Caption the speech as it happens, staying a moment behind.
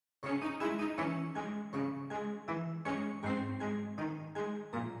Do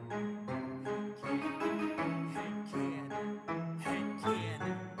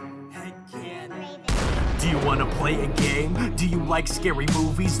you wanna play a game? Do you like scary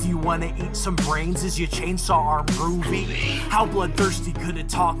movies? Do you wanna eat some brains? Is your chainsaw arm groovy? How bloodthirsty could a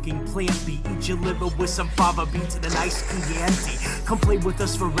talking plant be? Eat your liver with some fava beans and a nice Chianti. Come play with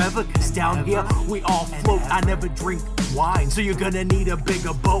us forever, cause down here we all float. I never drink wine, so you're gonna need a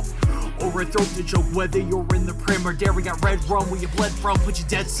bigger boat or a throat to choke. Whether you're in the prim or dairy, got red rum where you bled from. Put your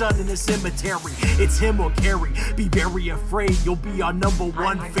dead son in a cemetery. It's him or Carrie. Be very afraid you'll be our number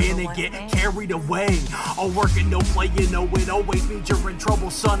one fan and get carried away. All work and no play, you know it always means you're in trouble,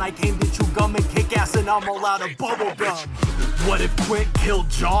 son. I came to chew gum and kick ass and I'm all out of bubble gum. What if Quint killed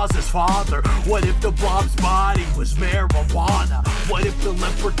Jaws' father? What if the blob's body was marijuana? What if the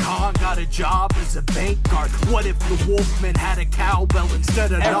leprechaun got a job as a bank guard? What if the wolfman had a cowbell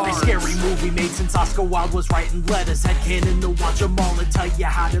instead of every scary movie made since Oscar Wilde was writing letters had canon to watch them all and tell you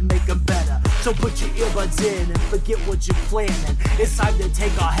how to make them better. So put your earbuds in and forget what you're planning. It's time to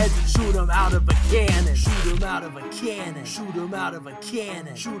take our heads and shoot them out of a cannon. Shoot them out of a cannon. Shoot them out of a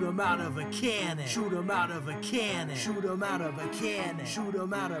cannon. Shoot them out of a cannon. Shoot them out of a cannon. Shoot them out of a cannon. Shoot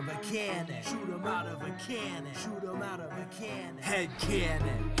them out of a cannon. Shoot them out of a cannon. Shoot them out of a cannon. Head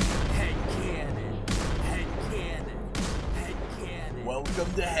cannon. Head cannon. Head cannon. Head cannon.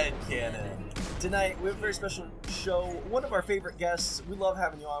 Welcome to Head Canon. Tonight we have a very special show. One of our favorite guests. We love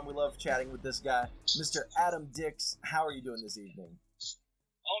having you on. We love chatting with this guy, Mr. Adam Dix. How are you doing this evening?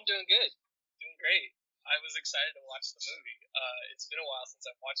 Oh, I'm doing good. Doing great. I was excited to watch the movie. It's been a while since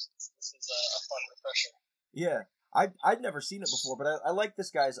I've watched this. This is a fun refresher. Yeah. I'd never seen it before, but I like this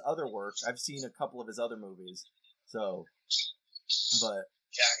guy's other work. I've seen a couple of his other movies. So, but...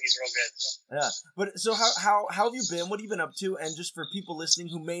 Yeah, he's real good. Yeah. But so how have you been? What have you been up to? And just for people listening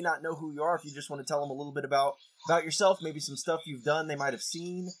who may not know who you are, if you just want to tell them a little bit about yourself, maybe some stuff you've done they might have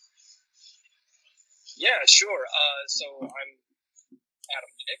seen. Yeah, sure. So I'm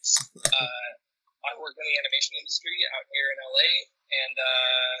Adam Dix. I work in the animation industry out here in LA, and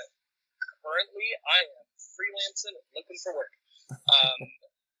currently I am freelancing and looking for work.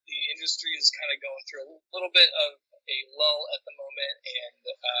 The industry is kind of going through a little bit of a lull at the moment, and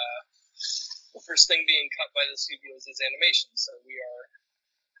the first thing being cut by the studios is animation. So we are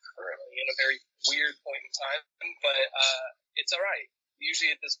currently in a very weird point in time, but it's all right.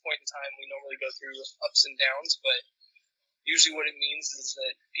 Usually at this point in time, we normally go through ups and downs, but usually what it means is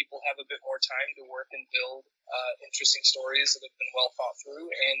that people have a bit more time to work and build interesting stories that have been well thought through,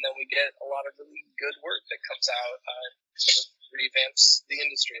 and then we get a lot of really good work that comes out, sort of revamps the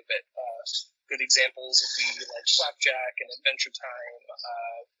industry a bit. Good examples would be like Flapjack and Adventure Time,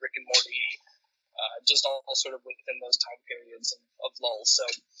 Rick and Morty, just all sort of within those time periods of lulls. So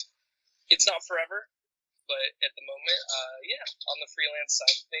it's not forever. But at the moment, on the freelance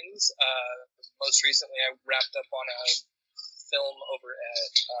side of things, most recently I wrapped up on a film over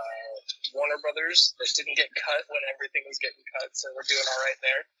at Warner Brothers that didn't get cut when everything was getting cut, so we're doing all right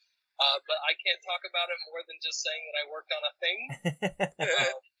there. But I can't talk about it more than just saying that I worked on a thing.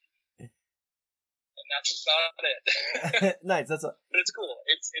 And that's about it. Nice. But it's cool.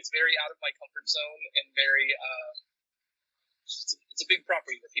 It's very out of my comfort zone and very... It's a big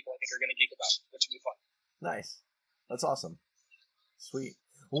property that people I think are going to geek about, which will be fun. Nice. That's awesome. Sweet.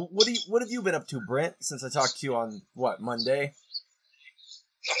 Well, what have you been up to, Brent, since I talked to you on, Monday?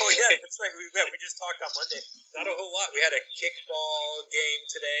 Oh, yeah, that's right. We just talked on Monday. Not a whole lot. We had a kickball game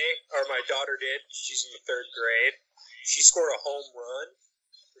today, or my daughter did. She's in the 3rd grade. She scored a home run,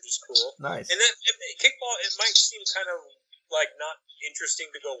 which is cool. Nice. And then kickball, it might seem kind of like not interesting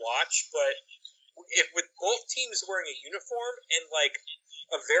to go watch, but if with both teams wearing a uniform and like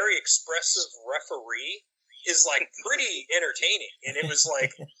a very expressive referee is like pretty entertaining, and it was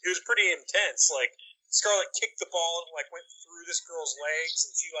pretty intense. Like Scarlett kicked the ball and like went through this girl's legs,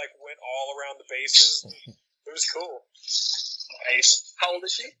 and she like went all around the bases. It was cool. Nice. How old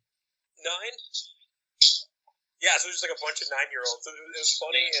is she? 9. Yeah, so it was just like a bunch of 9-year-olds. It was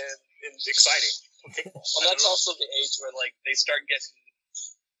funny and exciting. Well, that's also the age where like they start getting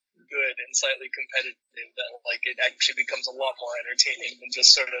good and slightly competitive. That like it actually becomes a lot more entertaining than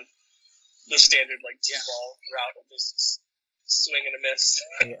just sort of the standard like T-ball route of just swing and a miss.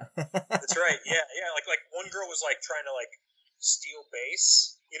 Yeah. That's right. Yeah. Like one girl was like trying to like steal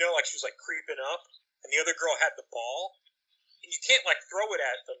base, like she was like creeping up, and the other girl had the ball, and you can't like throw it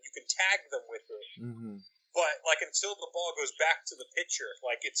at them. You can tag them with it. Mm-hmm. But like until the ball goes back to the pitcher,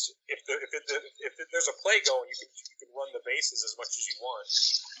 like it's if there's a play going, you can run the bases as much as you want.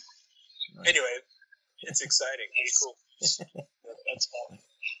 Nice. Anyway, it's exciting. It's cool. That's fun.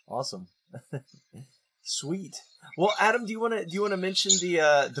 Awesome. Sweet. Well, Adam, do you want to mention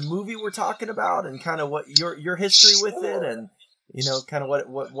the movie we're talking about and kind of what your history with it, and kind of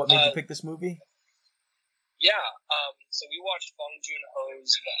what made you pick this movie? Yeah. So we watched Bong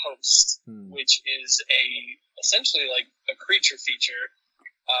Joon-ho's The Host, which is essentially like a creature feature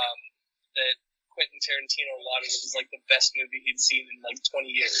that Quentin Tarantino lauded as like the best movie he'd seen in like 20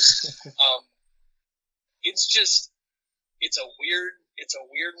 years. It's a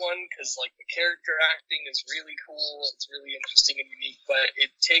weird one because like the character acting is really cool. It's really interesting and unique, but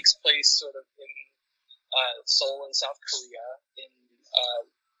it takes place sort of in Seoul in South Korea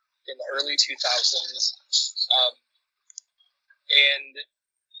in the early 2000s, and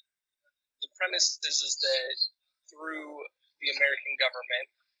the premise is that through the American government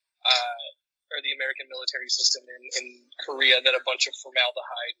or the American military system in Korea, that a bunch of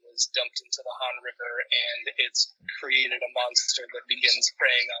formaldehyde was dumped into the Han River, and it's created a monster that begins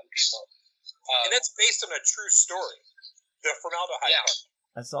preying on people. And that's based on a true story. The formaldehyde.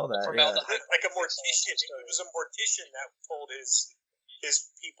 Yeah. I saw that. Like a mortician. It was a mortician that told his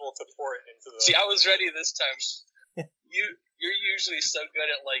people to pour it into the... See, I was ready this time. You're usually so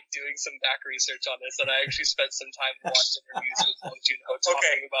good at like doing some back research on this that I actually spent some time watching interviews with Bong Joon-ho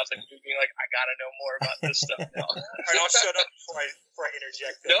talking about the movie, being like, I gotta know more about this stuff now. All right, I'll shut up before I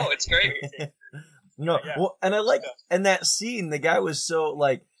interject. No, it's great. No, yeah. Well, and I like, and that scene, the guy was so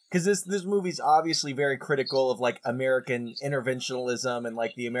like, because this movie's obviously very critical of like American interventionism and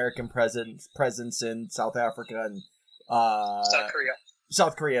like the American presence in South Africa and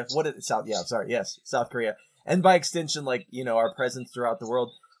South Korea. South Korea. And by extension, like, our presence throughout the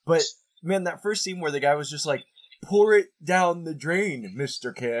world. But, man, that first scene where the guy was just like, pour it down the drain,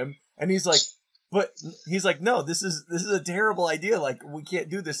 Mr. Kim. And he's like, no, this is a terrible idea. Like, we can't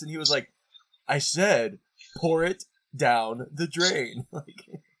do this. And he was like, I said, pour it down the drain. Like,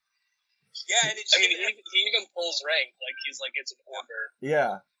 yeah, and he even pulls rank. Like, he's like, it's an order.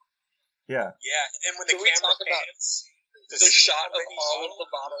 Yeah. Yeah, and when the camera pans... The shot of all of the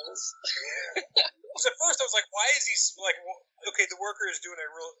bottles. Because at first I was like, why is he like? Well, okay, the worker is doing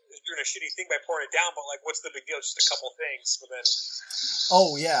a shitty thing by pouring it down, but like, what's the big deal? Just a couple things. But then,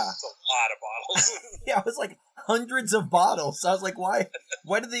 oh yeah, it's a lot of bottles. Yeah, it was like hundreds of bottles. I was like, why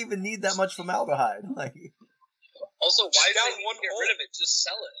do they even need that much formaldehyde? Like, also, why did they want to get rid of it? Just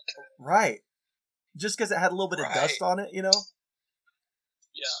sell it. Right. Just because it had a little bit of dust on it, Yeah.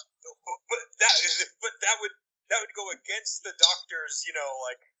 But that would go against the doctor's,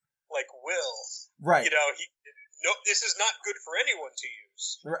 like will. Right. This is not good for anyone to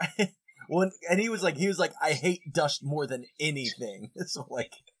use. Right. Well, and he was like, I hate dust more than anything. So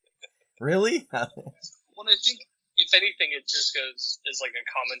like, really? Well, I think if anything, it just goes as like a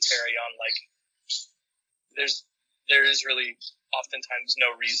commentary on like, there is really oftentimes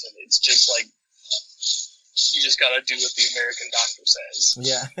no reason. It's just like, you just gotta do what the American doctor says.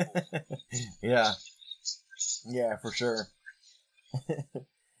 Yeah. Yeah, for sure.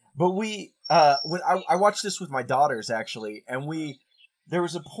 But when I watched this with my daughters actually, and there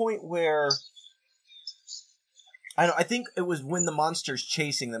was a point where I think it was when the monster's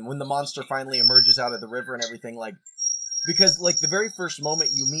chasing them, when the monster finally emerges out of the river and everything, like, because like the very first moment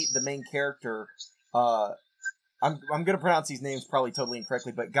you meet the main character, I'm gonna pronounce these names probably totally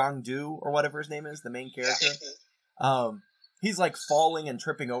incorrectly, but Gangdu or whatever his name is, the main character, he's like falling and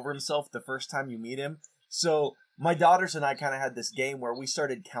tripping over himself the first time you meet him. So my daughters and I kind of had this game where we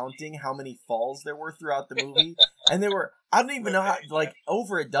started counting how many falls there were throughout the movie, and there were, I don't even know how, like,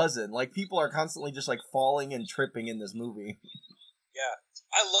 over a dozen. Like, people are constantly just like falling and tripping in this movie. Yeah,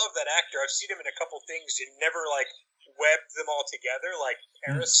 I love that actor. I've seen him in a couple things and never like webbed them all together, like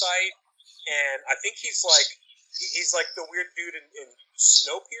Parasite, and I think he's like the weird dude in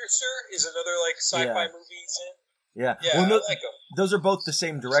Snowpiercer is another like sci-fi movie he's in. Yeah, well, I like them. Those are both the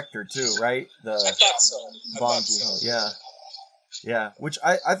same director too, right? I thought so. Yeah. Which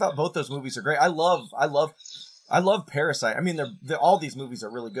I thought both those movies are great. I love Parasite. I mean, they're all these movies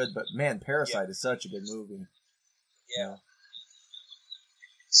are really good, but man, Parasite is such a good movie. Yeah.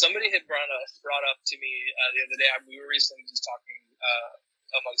 Somebody had brought up to me the other day. We were recently just talking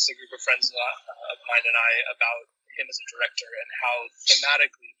amongst a group of friends of mine and I about him as a director and how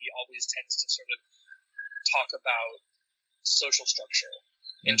thematically he always tends to sort of talk about social structure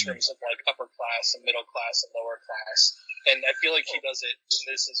in terms of like upper class and middle class and lower class, and I feel like he does it in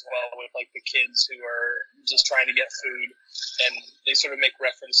this as well with like the kids who are just trying to get food, and they sort of make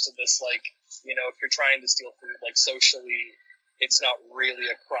reference to this, like, if you're trying to steal food, like socially it's not really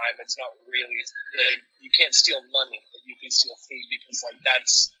a crime, it's not really, you can't steal money, but you can steal food because like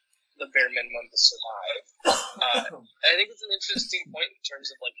that's the bare minimum to survive. I think it's an interesting point in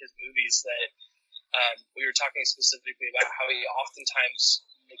terms of like his movies that we were talking specifically about how he oftentimes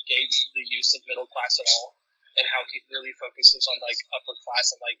negates the use of middle class at all, and how he really focuses on like upper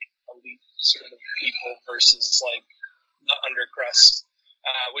class and like elite sort of people versus like the undercrust,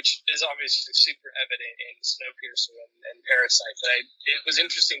 which is obviously super evident in Snowpiercer and Parasite. But it was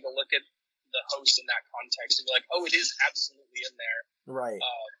interesting to look at the host in that context and be like, oh, it is absolutely in there, Right.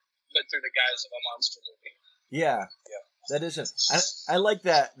 but through the guise of a monster movie. Yeah. That isn't. I like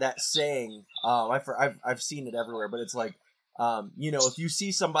that saying. I've seen it everywhere, but it's like, you know, if you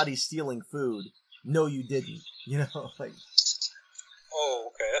see somebody stealing food, no, you didn't. You know, like. Oh,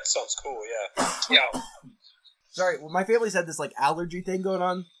 okay, that sounds cool. Yeah. Yeah. Sorry, well, my family's had this like allergy thing going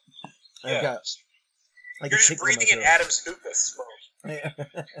on. Yeah. I've got, like, You're a just tickle breathing in my throat. Adam's hookah smoke. Yeah.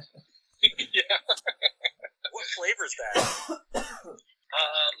 What flavor is that?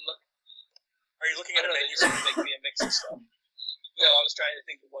 Are you looking I at don't a know. menu? They just make me a mix of stuff. No, I was trying to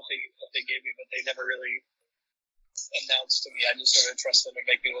think of what they gave me, but they never really announced to me. I just sort of trust them to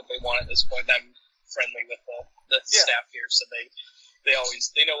make me what they want at this point. I'm friendly with the staff here, so they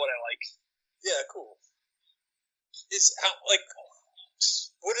know what I like. Yeah, cool. Is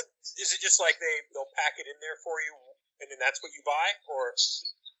it just like they'll pack it in there for you, and then that's what you buy, or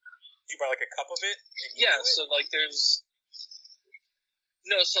you buy like a cup of it? And you do it? So like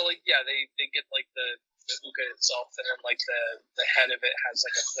they get like the hookah itself, and then like the head of it has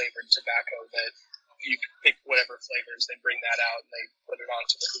like a flavored tobacco that you can pick whatever flavors. They bring that out and they put it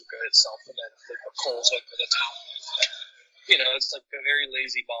onto the hookah itself, and then they put coals over the top. You know, it's like a very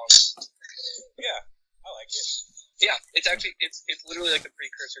lazy bong. Yeah, I like it. Yeah, it's actually it's literally like the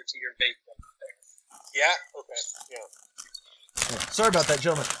precursor to your vape thing. Yeah. Okay. Yeah. Sorry about that,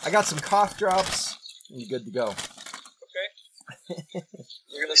 gentlemen. I got some cough drops. I'm good to go. Okay.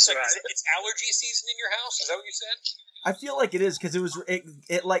 You're gonna It's survive. it's allergy season in your house. Is that what you said? I feel like it is because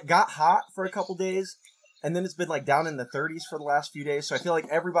it like got hot for a couple days, and then it's been like down in the 30s for the last few days. So I feel like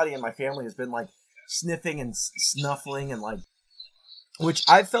everybody in my family has been like sniffing and snuffling and like, which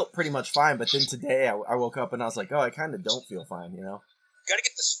I felt pretty much fine. But then today I woke up and I was like, oh, I kind of don't feel fine, you know? Gotta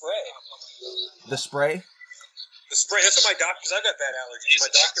get the spray. The spray? The spray. That's what my doctor. Because I've got bad allergies.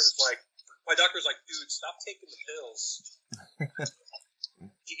 My doctor was like, dude, stop taking the pills.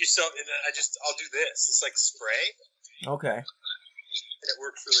 Get yourself, and then I'll do this. It's like spray. Okay. And it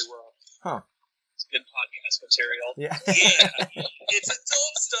works really well. Huh. It's good podcast material. Yeah. Yeah. It's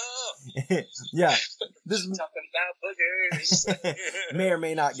adult stuff. Yeah. This Talking about boogers. may or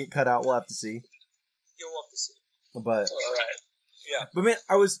may not get cut out. We'll have to see. You'll have to see. But All right. Yeah. But man,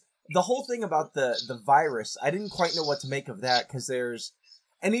 the whole thing about the virus, I didn't quite know what to make of that because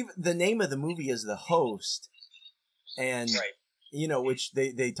and even the name of the movie is The Host, and Right. you know, which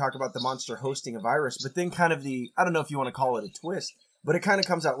they talk about the monster hosting a virus, but then kind of I don't know if you want to call it a twist, but it kind of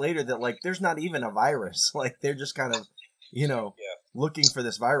comes out later that like there's not even a virus, like they're just kind of, you know, looking for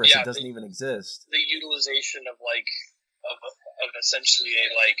this virus that doesn't even exist. The utilization of like of essentially a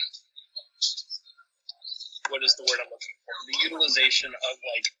like, what is the word I'm looking for? The utilization of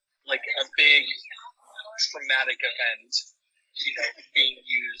like a big traumatic event, you know, being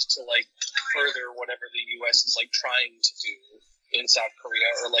used to like further whatever the U.S. is like trying to do in South Korea,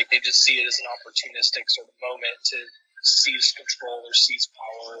 or like they just see it as an opportunistic sort of moment to seize control or seize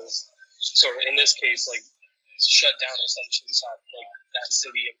power. Sort of in this case, like shut down essentially like that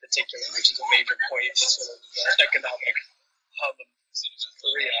city in particular, which is a major point in sort of the economic hub of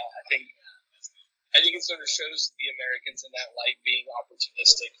Korea. I think it sort of shows the Americans in that light being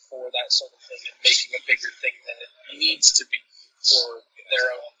opportunistic for that sort of thing and making a bigger thing than it needs to be for their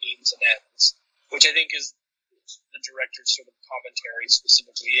own means and ends, which I think is the director's sort of commentary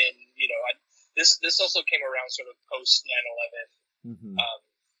specifically in, you know, this also came around sort of post 9/11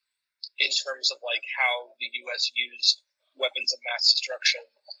 in terms of like how the U.S. used weapons of mass destruction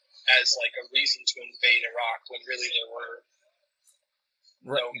as like a reason to invade Iraq when really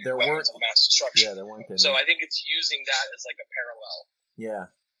there weapons of mass destruction. Yeah, there weren't any. So I think it's using that as like a parallel.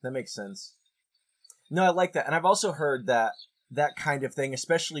 Yeah, that makes sense. No, I like that, and I've also heard that kind of thing,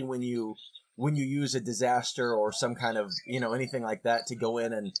 especially when you use a disaster or some kind of, you know, anything like that to go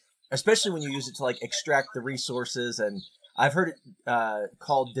in, and especially when you use it to like extract the resources, and I've heard it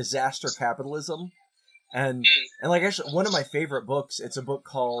called disaster capitalism, and like actually one of my favorite books, it's a book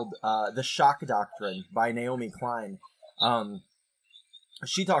called The Shock Doctrine by Naomi Klein.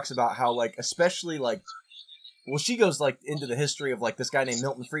 She talks about how like especially like well, she goes like into the history of like this guy named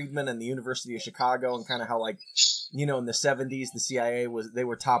Milton Friedman and the University of Chicago, and kind of how like, you know, in the 70s the CIA they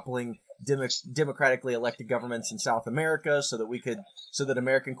were toppling democratically elected governments in South America so that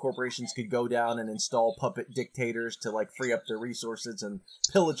American corporations could go down and install puppet dictators to like free up their resources and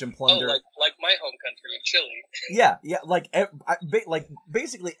pillage and plunder. Oh, like my home country in Chile. Yeah, like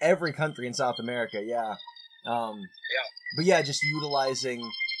basically every country in South America. Yeah. But yeah, just utilizing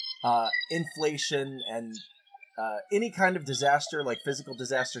inflation and any kind of disaster, like physical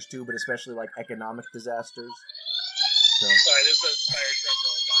disasters too, but especially like economic disasters. So. Sorry, there's a fire truck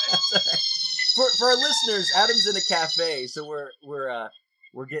going by. For our listeners, Adam's in a cafe, so we're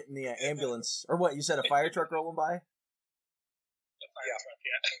getting the ambulance, or what? You said a fire truck rolling by? A fire truck,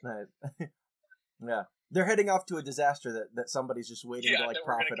 yeah. Nice. Yeah, they're heading off to a disaster that somebody's just waiting to like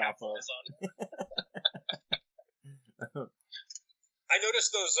profit off of. I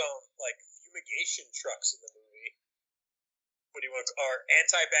noticed those like fumigation trucks in the movie. What do you want to call, or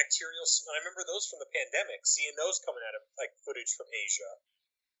antibacterial? I remember those from the pandemic. Seeing those coming out of like footage from Asia.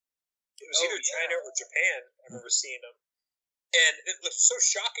 It was either China or Japan. I remember seeing them, and it looked so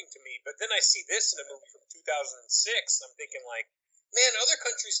shocking to me. But then I see this in a movie from 2006. I'm thinking like, man, other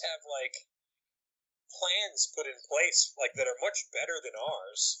countries have like plans put in place like that are much better than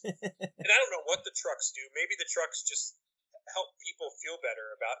ours. And I don't know what the trucks do. Maybe the trucks just help people feel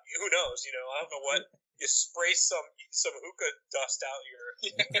better about you. Who knows? You know, I don't know what. You spray some hookah dust out your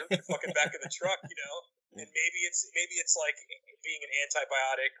fucking back of the truck, you know, and maybe it's like being an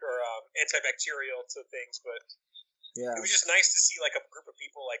antibiotic or antibacterial to things, but yeah, it was just nice to see like a group of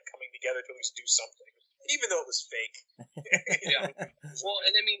people like coming together to at least do something, even though it was fake. Yeah, well,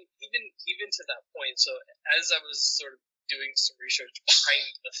 and I mean, even to that point. So as I was sort of doing some research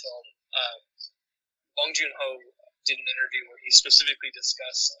behind the film, Bong Joon-ho did an interview where he specifically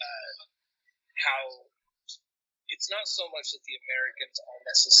discussed how it's not so much that the Americans are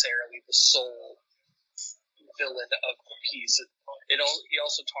necessarily the sole villain of the piece. He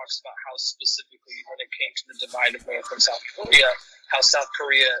also talks about how specifically when it came to the divide of North and South Korea, how South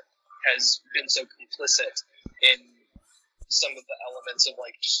Korea has been so complicit in some of the elements of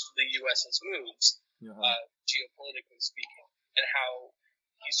like the U.S.'s moves, geopolitically speaking, and how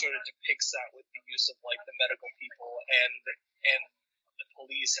he sort of depicts that with the use of like the medical people and the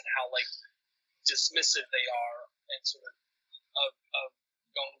police, and how like dismissive they are, and sort of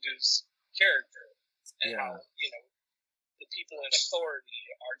Gongdu's character, and how, you know, the people in authority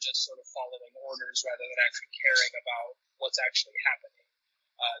are just sort of following orders rather than actually caring about what's actually happening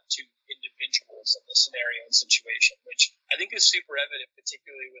to individuals in the scenario and situation, which I think is super evident,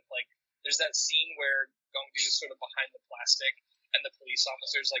 particularly with like, there's that scene where Gongdu is sort of behind the plastic and the police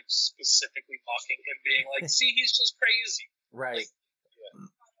officers like specifically mocking him, being like, see, he's just crazy. Right. Like,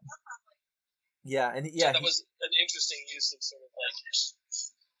 Yeah, and so that was an interesting use of sort of like,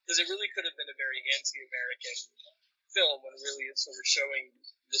 because it really could have been a very anti-American film when really it's sort of showing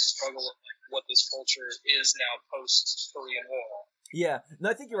the struggle of like what this culture is now post-Korean War. Yeah, no,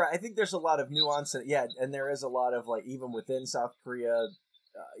 I think you're right. I think there's a lot of nuance, and there is a lot of like even within South Korea,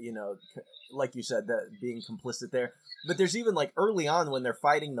 you know, like you said, that being complicit there. But there's even like early on when they're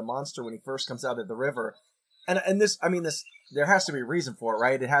fighting the monster when he first comes out of the river. And this, I mean, there has to be a reason for it,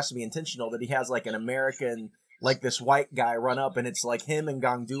 right? It has to be intentional that he has like an American, like this white guy run up, and it's like him and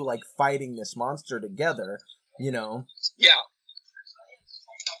Gongdu like fighting this monster together, you know? Yeah.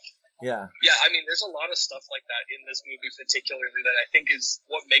 Yeah. Yeah, I mean, there's a lot of stuff like that in this movie particularly that I think is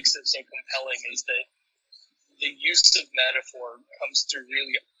what makes it so compelling, is that the use of metaphor comes through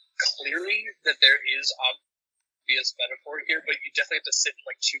really clearly, that there is obvious metaphor here, but you definitely have to sit and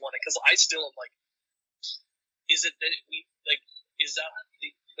like chew on it, because I still am like, is it that is that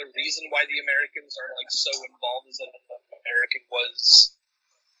the reason why the Americans are like so involved, is that an American was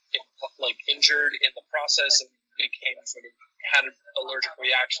injured in the process and became sort of had an allergic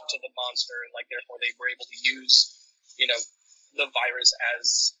reaction to the monster, and like therefore they were able to use, you know, the virus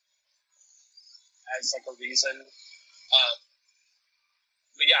as like a reason.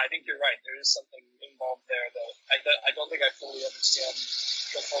 But yeah, I think you're right. There is something involved there that I don't think I fully understand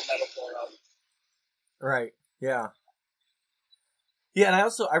the full metaphor of. Right. Yeah. Yeah, and I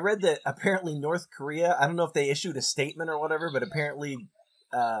read that apparently North Korea, I don't know if they issued a statement or whatever, but apparently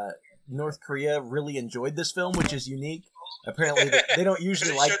North Korea really enjoyed this film, which is unique. Apparently they don't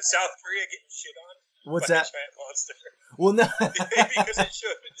usually like... Should South Korea get shit on? What's that? Giant monster. Well, no. Because it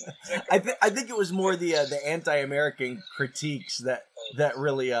should. I think it was more the anti-American critiques that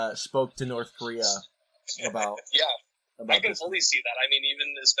really spoke to North Korea about... Yeah. I can fully see that. I mean,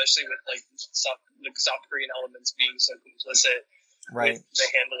 even especially with like the South Korean elements being so complicit, Right. with the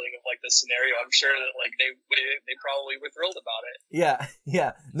handling of like the scenario. I'm sure that like they probably were thrilled about it.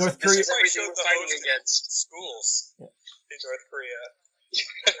 Yeah. North Korea. This is why Everything showed we're the fighting host against. schools Yeah. in North Korea,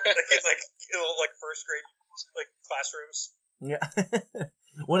 like first grade like classrooms. Yeah.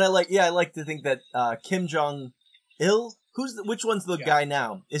 I like to think that Kim Jong Il. Which one's the guy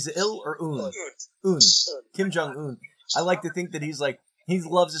now? Is it Il or Un? Un. Kim Jong Un. I like to think that he's like he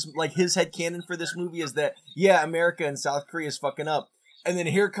loves this. Like his headcanon for this movie is that America and South Korea is fucking up, and then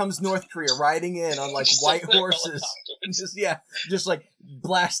here comes North Korea riding in on like white horses, and just like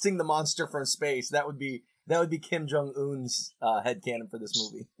blasting the monster from space. That would be Kim Jong Un's headcanon for this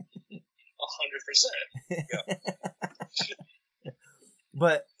movie. 100%. Yeah.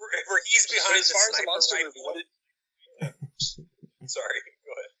 But where he's behind as far as the monster movie, what did... Sorry,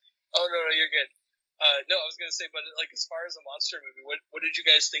 go ahead. Oh no, you're good. No, I was gonna say, but like as far as a monster movie, what did you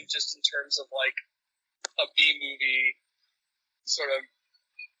guys think just in terms of like a B movie sort of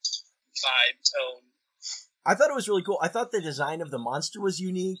vibe tone? I thought it was really cool. I thought the design of the monster was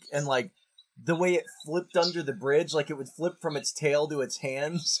unique, and like the way it flipped under the bridge, like it would flip from its tail to its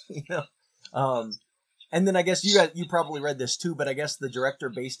hands, you know. And then I guess you probably read this too, but I guess the director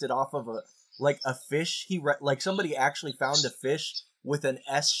based it off of a fish. Somebody actually found a fish with an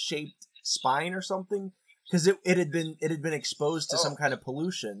S-shaped spine or something, because it had been exposed to some kind of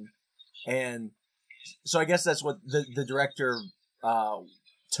pollution, and so I guess that's what the director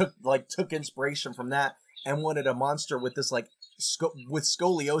took inspiration from that and wanted a monster with this like with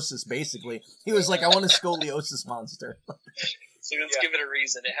scoliosis. Basically, he was like, I want a scoliosis monster. So let's give it a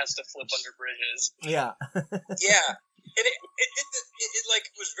reason. It has to flip under bridges. Yeah. Yeah. And it like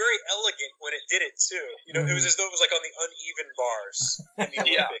was very elegant when it did it too. You know, it was as though it was like on the uneven bars in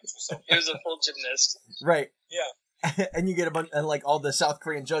the Olympics or something. It was a full gymnast. Right. Yeah. And you get a bunch, and like all the South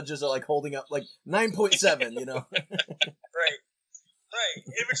Korean judges are like holding up like 9.7, you know. Right.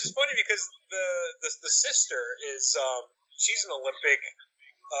 Which is funny because the sister is she's an Olympic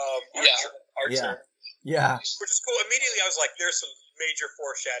archer. Yeah. Which is cool. Immediately I was like, there's some major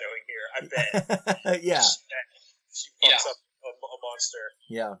foreshadowing here, I bet. Yeah. She fucks up a monster.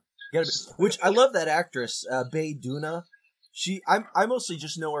 Yeah. Which I love that actress, Bae Doona. I mostly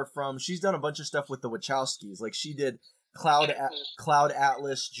just know her from, she's done a bunch of stuff with the Wachowskis. Like she did Cloud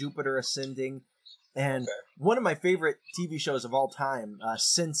Atlas, Jupiter Ascending, and one of my favorite TV shows of all time,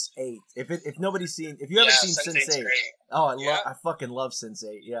 Sense8. If nobody's seen, if you haven't seen Sense8, I fucking love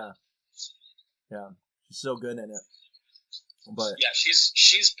Sense8. Yeah, she's so good in it. But yeah,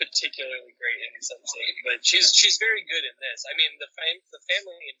 she's particularly great in Sense8, but she's very good in this. I mean, the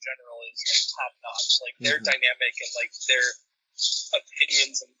family in general is like top notch. Like their dynamic and like their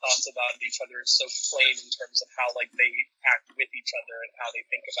opinions and thoughts about each other is so plain in terms of how like they act with each other and how they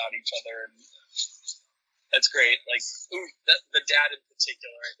think about each other, and that's great. Like the dad in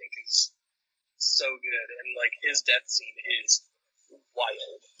particular, I think is so good, and like his death scene is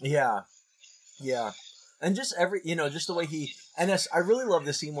wild. Yeah. And just just the way I really love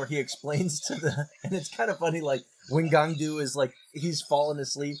the scene where he explains and it's kind of funny, like when Gangdu is like, he's fallen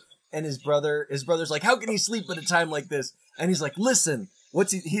asleep and his brother's like, how can he sleep at a time like this? And he's like, listen,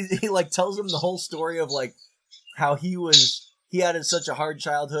 he like tells him the whole story of like how he had such a hard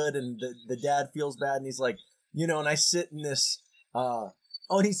childhood and the dad feels bad, and he's like, and I sit in this, and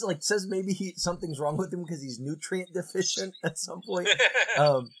he's like, says maybe something's wrong with him because he's nutrient deficient at some point.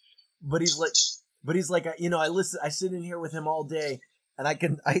 But he's like, I sit in here with him all day, and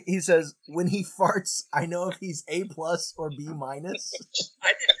he says, when he farts, I know if he's A+ or B-. I didn't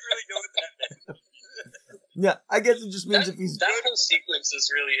really know what that meant. Yeah, I guess it just means if he's... That whole sequence is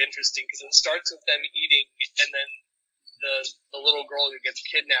really interesting, because it starts with them eating, and then the little girl who gets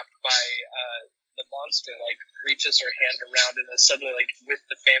kidnapped by the monster, like, reaches her hand around, and then suddenly, like, with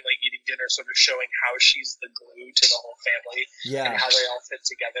the family eating dinner, sort of showing how she's the glue to the whole family, and how they all fit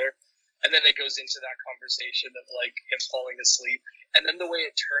together. And then it goes into that conversation of, like, him falling asleep. And then the way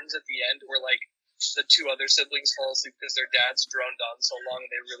it turns at the end, where, like, the two other siblings fall asleep because their dad's droned on so long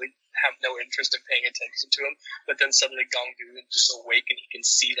and they really have no interest in paying attention to him. But then suddenly Gangdu is awake and he can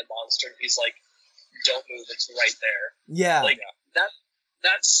see the monster. And he's like, don't move, it's right there. Yeah. Like,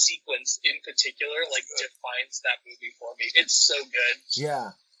 that sequence in particular, like, defines that movie for me. It's so good.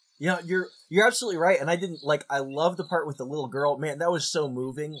 Yeah. You're absolutely right, and I love the part with the little girl. Man, that was so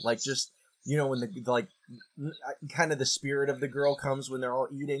moving. Like, just when kind of the spirit of the girl comes when they're all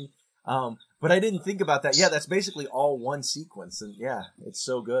eating. But I didn't think about that. Yeah, that's basically all one sequence, and yeah, it's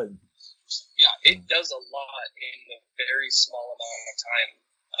so good. Yeah, it does a lot in a very small amount of time,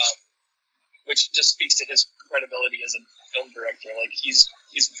 which just speaks to his credibility as a film director. Like, he's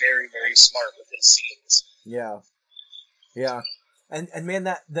very, very smart with his scenes. Yeah. And man,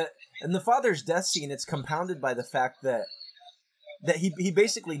 and the father's death scene, it's compounded by the fact that he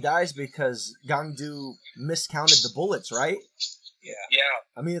basically dies because Gangdu miscounted the bullets, right? Yeah.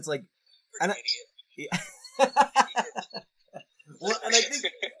 I mean, it's like, An idiot. Well, and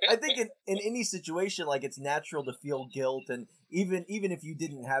I think in any situation, like, it's natural to feel guilt, and even if you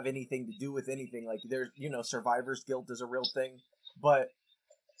didn't have anything to do with anything, like, there's, survivor's guilt is a real thing, but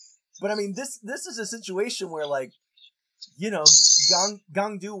I mean, this is a situation where, like,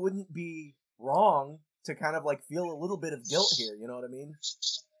 Gangdu wouldn't be wrong to kind of, like, feel a little bit of guilt here, you know what I mean?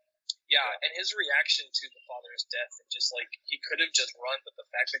 Yeah, and his reaction to the father's death, and just, like, he could have just run, but the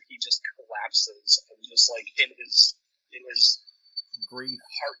fact that he just collapses and just, like, in his grief,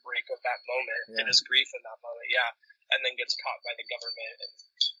 heartbreak of that moment, in his grief in that moment, and then gets caught by the government, and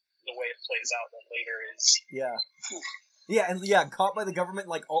the way it plays out then later is... caught by the government,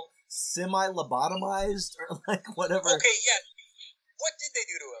 like, semi-lobotomized, or, like, whatever. Okay, yeah. What did they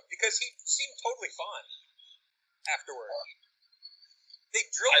do to him? Because he seemed totally fine afterward. They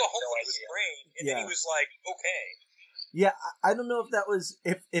drilled a hole into his brain, and then he was like, okay. Yeah, I don't know if that was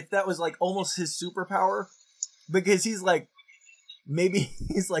if that was, like, almost his superpower, because he's like, maybe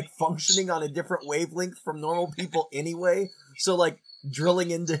he's, like, functioning on a different wavelength from normal people anyway, so, like,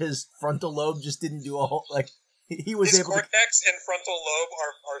 drilling into his frontal lobe just didn't do a whole, like, he was his able cortex and frontal lobe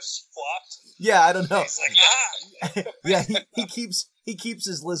are flopped. Yeah, I don't know. He's like, Yeah, he keeps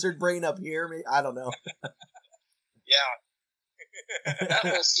his lizard brain up here. I don't know. Yeah. That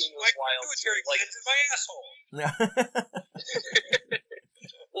whole scene was wild. Like, in my asshole.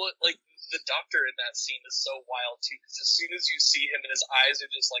 Well, like, the doctor in that scene is so wild too, because as soon as you see him and his eyes are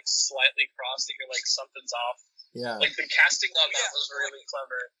just, like, slightly crossed, and you're like, something's off. Yeah. Like, the casting on that was really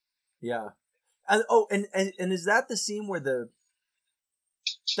clever. Yeah. And is that the scene where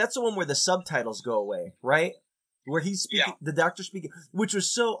that's the one where the subtitles go away, right? Where he's speaking, the doctor speaking, which was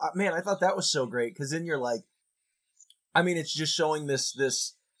so, man, I thought that was so great, because then you're like, I mean, it's just showing this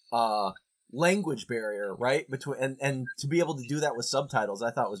language barrier, right? Between, and to be able to do that with subtitles,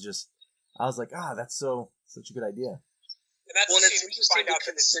 I thought I was like, that's such a good idea. And that's the scene you find out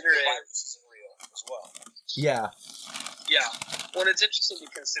that the virus isn't real as well. Yeah. Yeah. Well, it's interesting to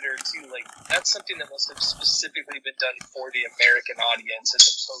consider, too, like, that's something that must have specifically been done for the American audience, as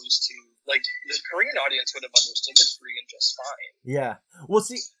opposed to, like, the Korean audience would have understood the Korean just fine. Yeah. Well,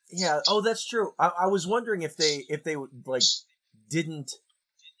 see, that's true. I was wondering if they like, didn't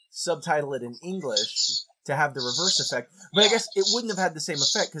subtitle it in English to have the reverse effect, but I guess it wouldn't have had the same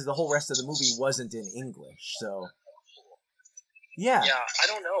effect, because the whole rest of the movie wasn't in English, so... Yeah. Yeah, I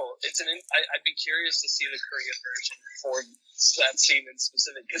don't know. I'd be curious to see the Korean version for that scene in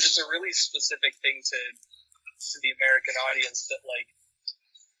specific, because it's a really specific thing to the American audience that, like,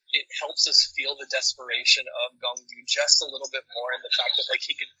 it helps us feel the desperation of Gongdu just a little bit more, and the fact that, like,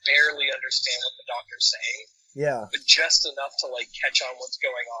 he could barely understand what the doctor's saying. Yeah. But just enough to, like, catch on what's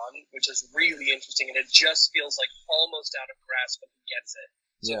going on, which is really interesting, and it just feels like almost out of grasp, but he gets it.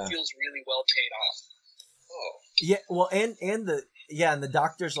 So it feels really well paid off. Oh. Yeah, well, and the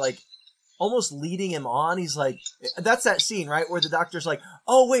doctor's, like, almost leading him on. He's like, that's that scene, right, where the doctor's like,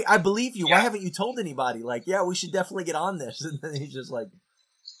 oh, wait, I believe you. Why haven't you told anybody? Like, yeah, we should definitely get on this. And then he's just like,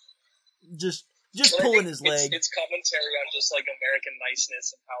 just pulling his leg. It's commentary on just, like, American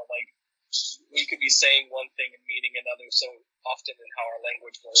niceness and how, like, we could be saying one thing and meaning another so often in how our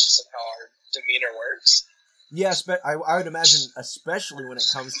language works and how our demeanor works. Yes, but I would imagine, especially when it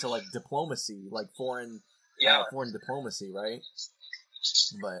comes to, like, diplomacy, like foreign diplomacy, right?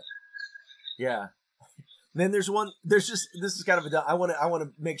 But yeah. Then this is kind of I want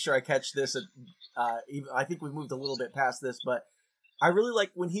to make sure I catch this. I think we've moved a little bit past this, but I really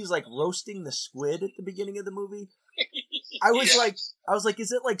like when he's, like, roasting the squid at the beginning of the movie. I was like,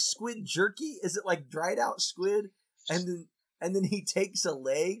 is it like squid jerky? Is it like dried out squid? And then he takes a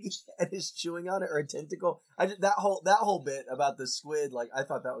leg and is chewing on it, or a tentacle. That whole bit about the squid, like, I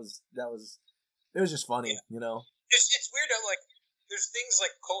thought that was it was just funny, you know. It's weird how, like, there's things,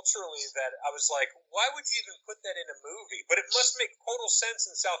 like, culturally that I was like, why would you even put that in a movie? But it must make total sense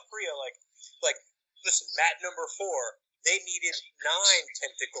in South Korea. Like listen, mat number 4, they needed 9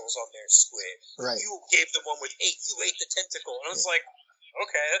 tentacles on their squid. Right. You gave them one with 8. You ate the tentacle, and I was like,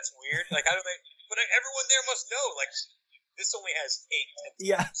 okay, that's weird. Like, how do they? But everyone there must know, like, this only has 8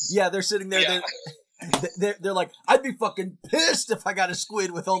 tentacles. Yeah, they're sitting there. Yeah. They're like, I'd be fucking pissed if I got a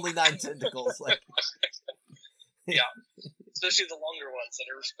squid with only 9 tentacles. Like, yeah, especially the longer ones that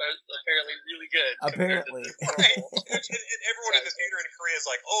are apparently really good. Apparently, right. And everyone in the theater in Korea is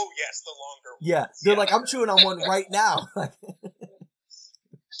like, "Oh yes, the longer ones." Yeah, they're like, I'm chewing on one right now. Well,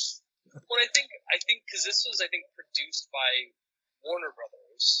 I think because this was, I think, produced by Warner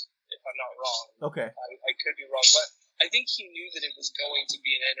Brothers, if I'm not wrong. Okay. I could be wrong, but I think he knew that it was going to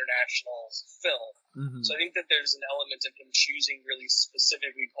be an international film. Mm-hmm. So I think that there's an element of him choosing really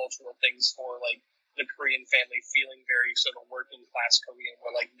specifically cultural things for, like, the Korean family feeling very sort of working class Korean,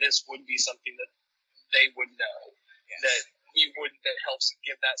 where, like, this would be something that they would know. Yes. That helps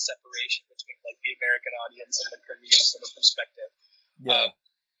give that separation between, like, the American audience and the Korean sort of perspective. Yeah.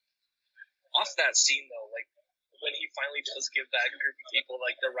 Off that scene, though, like, when he finally does give that group of people,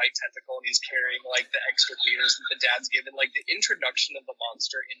 like, the right tentacle, and he's carrying, like, the extra beers that the dad's given, like, the introduction of the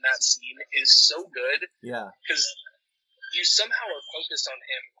monster in that scene is so good. Yeah. Because you somehow are focused on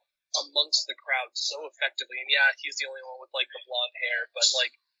him amongst the crowd so effectively. And yeah, he's the only one with, like, the blonde hair, but,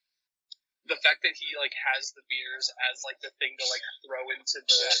 like, the fact that he, like, has the beers as, like, the thing to, like, throw into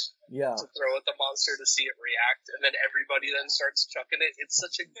the... Yeah. To throw at the monster to see it react, and then everybody then starts chucking it. It's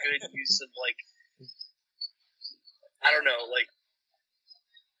such a good use of, like... I don't know, like,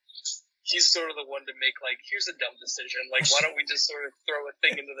 he's sort of the one to make, like, here's a dumb decision. Like, why don't we just sort of throw a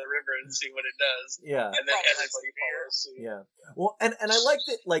thing into the river and see what it does? Yeah. And then everybody follows suit. Yeah. Well, and I like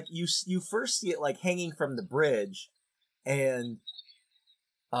that, like, you first see it, like, hanging from the bridge, and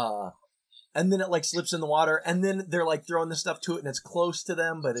then it, like, slips in the water, and then they're, like, throwing the stuff to it, and it's close to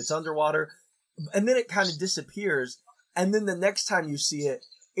them, but it's underwater, and then it kind of disappears, and then the next time you see it,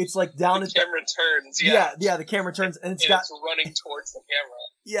 it's like down the at camera turns, yeah, the camera turns, and it's running towards the camera.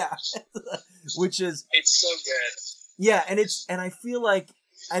 Yeah, which is it's so good. Yeah, and I feel like,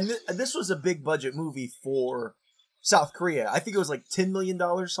 and this was a big budget movie for South Korea. I think it was like $10 million,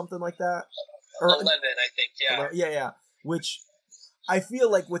 something like that, or 11, I think. Yeah. Yeah. Which I feel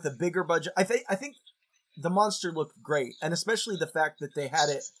like with a bigger budget, I think the monster looked great, and especially the fact that they had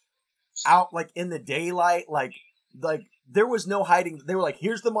it out, like, in the daylight, like there was no hiding. They were like,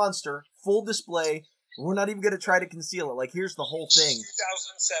 here's the monster, full display. We're not even going to try to conceal it. Like, here's the whole thing.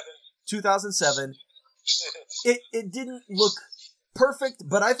 2007. It didn't look perfect,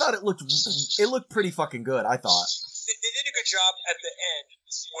 but I thought it looked pretty fucking good, I thought. They did a good job at the end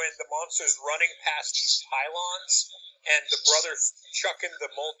when the monster's running past these pylons and the brother chucking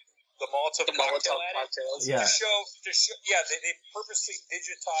the Molotov cocktail at it. Cocktails. Yeah. They purposely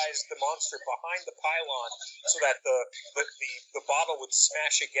digitized the monster behind the pylon so that the bottle would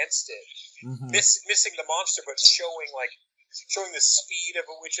smash against it, missing the monster, but showing the speed of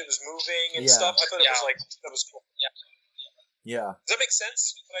which it was moving and stuff. I thought that was cool. Yeah. Does that make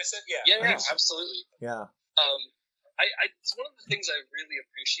sense? What I said? Yeah. Yeah, absolutely. Yeah. It's one of the things I really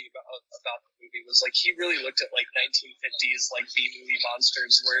appreciate about the movie was, like, he really looked at, like, 1950s, like, B-movie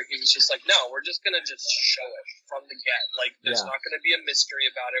monsters where he was just like, no, we're just going to just show it from the get. Like, there's not going to be a mystery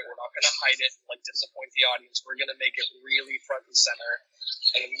about it. We're not going to hide it and, like, disappoint the audience. We're going to make it really front and center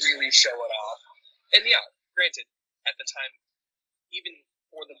and really show it off. And, yeah, granted, at the time, even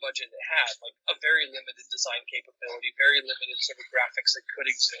for the budget it had, like, a very limited design capability, very limited sort of graphics that could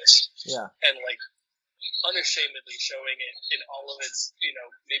exist. Yeah. And, like, unashamedly showing it in all of its,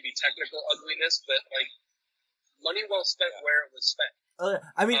 maybe technical ugliness, but, like, money well spent where it was spent.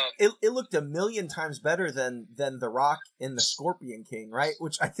 I mean, it looked a million times better than The Rock in The Scorpion King, right?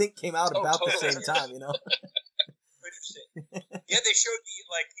 Which I think came out about the same time, Interesting. Yeah, they showed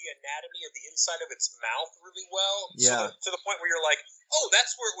the anatomy of the inside of its mouth really well. Yeah. To the point where you're like, oh,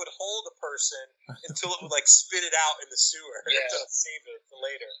 that's where it would hold a person until it would, like, spit it out in the sewer to save it for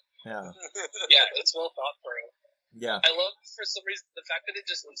later. Yeah. Yeah, it's well thought through. Yeah. I love, for some reason, the fact that it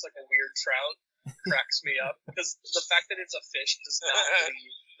just looks like a weird trout cracks me up, because the fact that it's a fish does not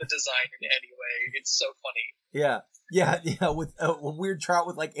leave the design in any way. It's so funny. Yeah, with a weird trout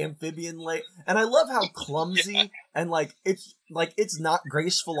with, like, amphibian leg, and I love how clumsy and, like, it's not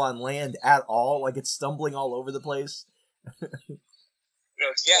graceful on land at all. Like, it's stumbling all over the place.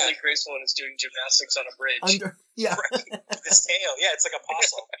 It's only graceful when it's doing gymnastics on a bridge. Right. With its tail. Yeah, it's like a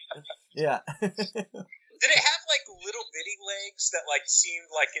possum. Yeah. Did it have, like, little bitty legs that, like, seemed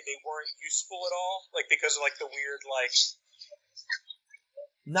like they weren't useful at all? Like, because of, like, the weird, like,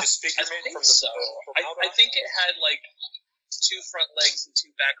 disfigurement from the... So. I think it had, like, 2 front legs and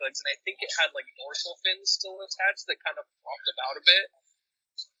 2 back legs, and I think it had, like, dorsal fins still attached that kind of popped about a bit.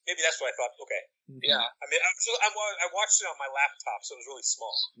 Maybe that's what I thought. Okay. Mm-hmm. Yeah. I mean, I watched it on my laptop, so it was really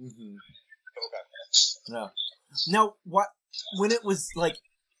small. Mm-hmm. Okay. No. Now, when it was, like,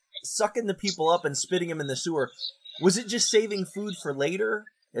 sucking the people up and spitting them in the sewer, was it just saving food for later?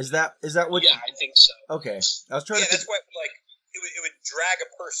 Is that what? Yeah, I think so. Okay, I was trying to. That's why, like, it would drag a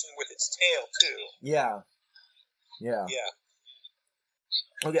person with its tail too. Yeah. Yeah.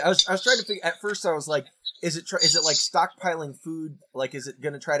 Okay, I was trying to figure. At first, I was like, is it like stockpiling food? Like, is it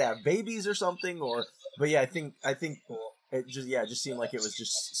going to try to have babies or something? Or, but yeah, I think It just seemed like it was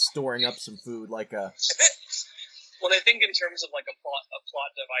just storing up some food, like a. Well, I think in terms of like a plot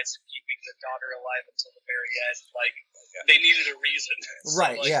device of keeping the daughter alive until the very end, like they needed a reason. So,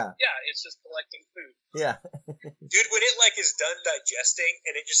 right. like, yeah. Yeah, it's just collecting food. Yeah. Dude, when it like is done digesting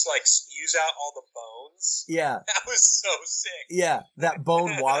and it just like spews out all the bones. Yeah. That was so sick. Yeah, that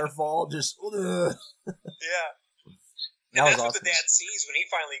bone waterfall just. Ugh. Yeah. That was that's awesome. what the dad sees when he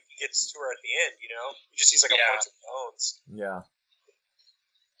finally gets to her at the end. You know, he just sees like a bunch of bones. Yeah.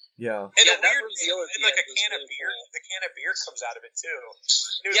 Yeah. And Yeah, a weird reveal at and the like a end was can of really beer. cool. The can of beer comes out of it too.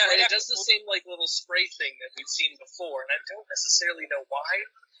 Yeah, and it does the same like little spray thing that we've seen before, and I don't necessarily know why.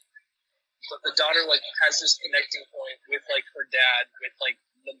 But the daughter like has this connecting point with like her dad, with like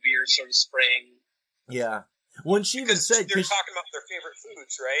the beer sort of spraying. Yeah. When she even said, they're talking about their favorite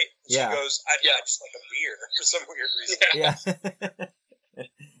foods, right? She goes, I just like a beer for some weird reason. Yeah.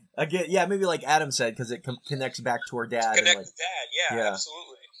 Again, yeah, maybe like Adam said, because it connects back to her dad. Connect and, like, to dad, yeah,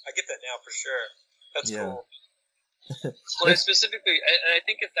 absolutely. I get that now for sure. That's cool. Well, specifically, and I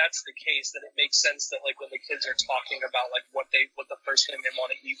think if that's the case, then it makes sense that like when the kids are talking about like what the first thing they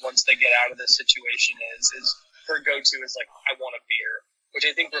want to eat once they get out of this situation is her go-to is like, I want a beer, which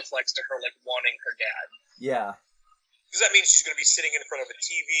I think reflects to her like wanting her dad. Yeah. Because that means she's going to be sitting in front of a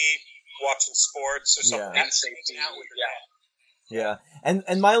TV watching sports or something. And safety. Out with her dad. Yeah.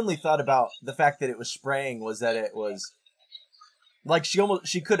 And my only thought about the fact that it was spraying was that it was like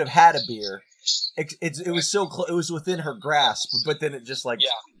she could have had a beer. It was so close. It was within her grasp, but then it just like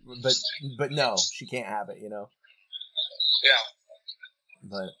but no, she can't have it, you know. Yeah.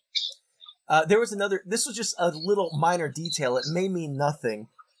 But there was another. This was just a little minor detail. It may mean nothing,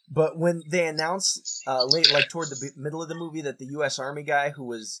 but when they announced toward the middle of the movie that the U.S. Army guy who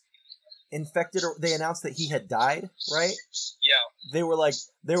was infected, or they announced that he had died, right? Yeah. They were like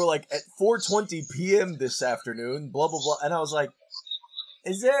at 4:20 p.m. this afternoon, blah blah blah, and I was like,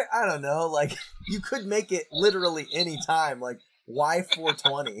 is there? I don't know. Like, you could make it literally any time. Like, why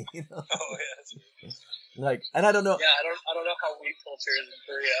 4:20? You know? Oh yeah. Like, and I don't know. Yeah, I don't know how weed culture is in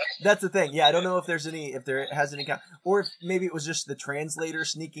Korea. That's the thing. Yeah, I don't know if there has any kind, or if maybe it was just the translator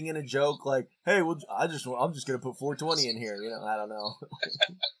sneaking in a joke, like, "Hey, well, I'm just gonna put 4:20 in here." You know, I don't know.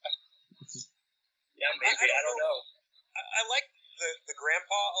 Yeah, maybe I don't know. I like the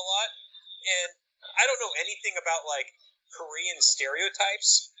grandpa a lot, and I don't know anything about like Korean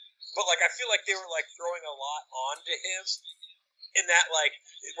stereotypes, but like I feel like they were like throwing a lot onto him in that like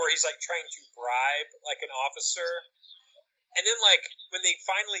where he's like trying to bribe like an officer, and then like when they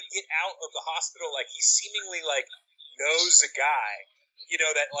finally get out of the hospital, like he seemingly like knows a guy, you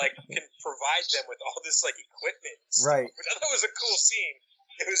know, that like can provide them with all this like equipment, Right? Which I thought was a cool scene.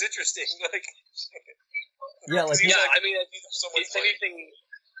 It was interesting, like. Yeah, like I mean, if anything,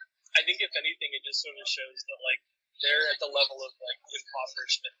 I think if anything, it just sort of shows that like they're at the level of like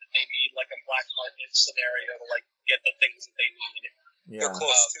impoverishment that they need like a black market scenario to like get the things that they need. Yeah. They're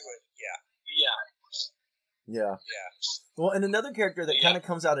close to it. Yeah. Well, and another character that kind of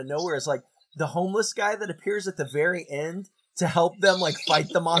comes out of nowhere is like the homeless guy that appears at the very end to help them like fight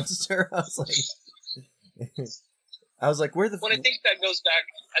the monster. I was like, where the? Well, I think that goes back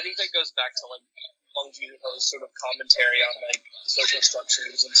to like Bong Joon-ho's sort of commentary on like social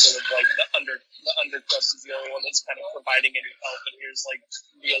structures and sort of like the undercrust is the only one that's kind of providing any help, and here's like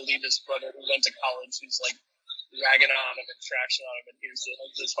the elitist brother who went to college who's like ragging on him and trashing on him, and here's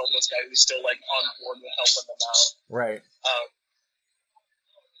this homeless guy who's still like on board with helping them out. Right.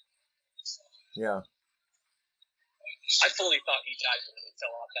 Yeah. I fully thought he died when he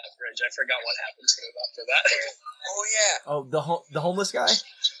fell off that bridge. I forgot what happened to him after that. Oh yeah. Oh, the homeless guy.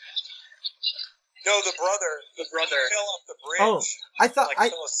 No, the brother. The brother fell off the bridge. Oh, I thought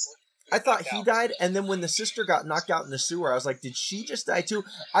like, fell asleep. I thought he died, and then when the sister got knocked out in the sewer, I was like, did she just die too?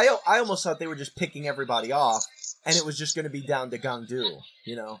 I almost thought they were just picking everybody off, and it was just going to be down to Gangdu,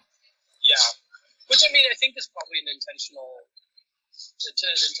 you know? Yeah. Which, I mean, I think is probably an intentional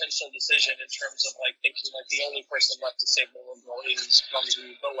decision in terms of, like, thinking, like, the only person left to save the little girl is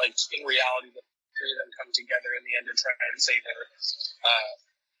Gangdu, but, like, in reality, the three of them come together in the end to try and save her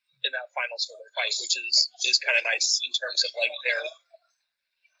in that final sort of fight, which is kind of nice in terms of, like,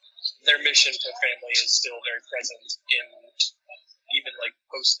 their mission for family is still very present in even like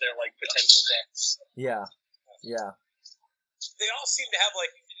post their like potential deaths. Yeah. They all seem to have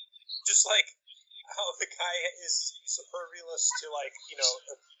like just like how the guy is superfluous to like, you know,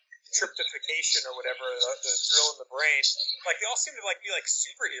 tryptification or whatever, the drill in the brain. Like they all seem to like be like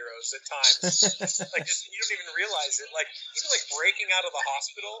superheroes at times. Like just you don't even realize it. Like even like breaking out of the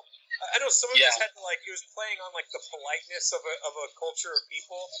hospital. I know some of us had to like, it was playing on like the politeness of a culture of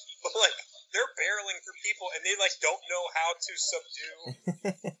people, but like they're barreling through people and they like don't know how to subdue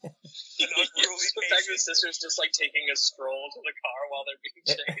an unruly The fact that sister's just like taking a stroll to the car while they're being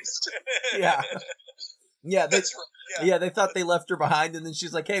chased. Yeah. Yeah, Yeah, they thought they left her behind, and then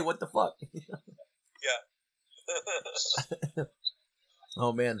she's like, "Hey, what the fuck?" Yeah.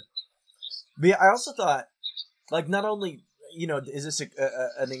 Oh man. But yeah, I also thought, like, not only is this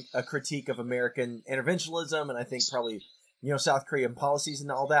a critique of American interventionism, and I think probably South Korean policies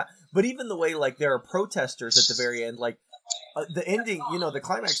and all that, but even the way like there are protesters at the very end, like the ending, the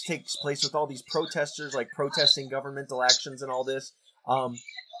climax takes place with all these protesters like protesting governmental actions and all this.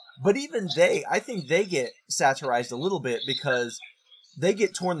 But even I think they get satirized a little bit because they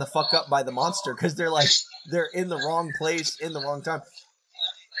get torn the fuck up by the monster because they're in the wrong place in the wrong time.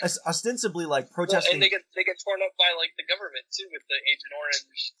 Ostensibly like protesting. Well, and they get torn up by like the government too with the Agent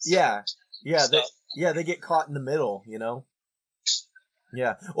Orange. They get caught in the middle,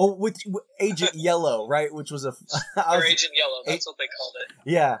 Yeah. Well, with Agent Yellow, right? Which was Agent Yellow. That's what they called it.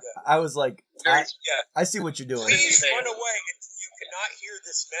 Yeah. I was like, I see what you're doing. Please run away until you cannot hear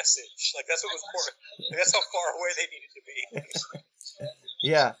this message. Like that's what was important. Like, that's how far away they needed to be.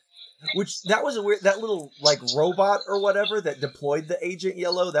 Yeah. Which that was a weird, that little like robot or whatever that deployed the Agent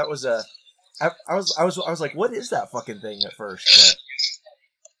Yellow. That was I was like, what is that fucking thing at first? But...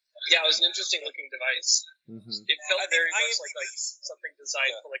 Yeah, it was an interesting looking device. Mm-hmm. It felt very much like something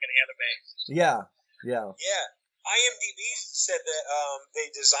designed for like an anime. Yeah. IMDb said that they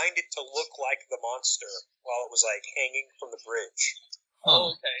designed it to look like the monster while it was like hanging from the bridge.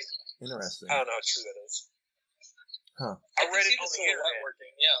 Oh, okay. Interesting. I don't know how true that is. Huh. I read it on the internet.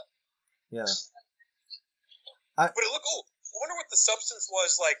 Working. Yeah. But it looked. Oh, I wonder what the substance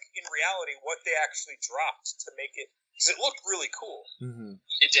was like in reality. What they actually dropped to make it, because it looked really cool. Mm-hmm.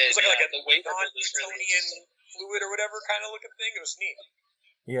 It did. It was like a the weight non-Newtonian fluid or whatever kind of looking thing. It was neat.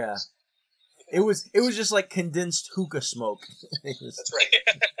 Yeah. It was just like condensed hookah smoke. That's right.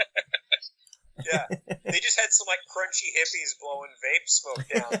 Yeah. They just had some like crunchy hippies blowing vape smoke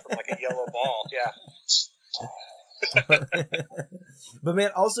down from like a yellow ball. Yeah. But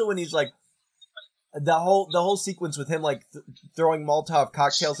man, also when he's like the whole sequence with him like throwing Molotov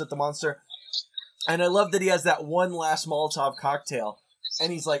cocktails at the monster, and I love that he has that one last Molotov cocktail,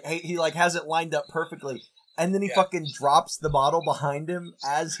 and he's like, hey, he like has it lined up perfectly, and then he fucking drops the bottle behind him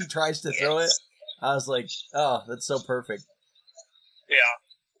as he tries to throw it. I was like, oh, that's so perfect. Yeah.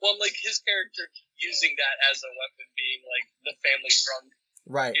 Well, like his character using that as a weapon, being like the family drunk,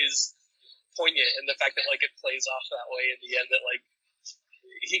 right, is poignant, and the fact that like it plays off that way in the end, that like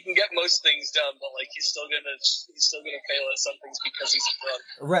he can get most things done, but like he's still gonna fail at some things because he's a drunk.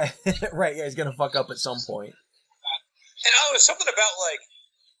 Right. Right. Yeah, he's gonna fuck up at some point. And I was something about like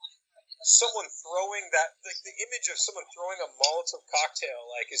someone throwing that, like the image of someone throwing a Molotov cocktail,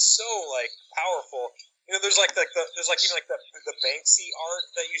 like is so like powerful. There's like there's like even like the Banksy art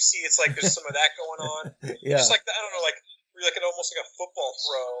that you see. It's like there's some of that going on. Yeah. Just like I don't know, like like an almost like a football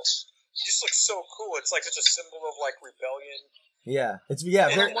throw. It just looks so cool. It's like such a symbol of like rebellion. Yeah,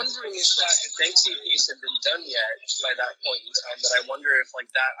 And I'm wondering if that Banksy piece had been done yet by that point in time. But I wonder if like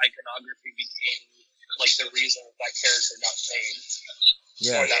that iconography became like the reason that character got made.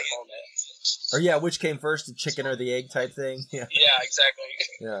 Yeah. For that moment. Or yeah, which came first, the chicken or the egg type thing? Yeah. Yeah, exactly.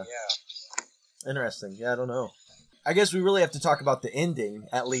 Yeah. Interesting. Yeah, I don't know. I guess we really have to talk about the ending,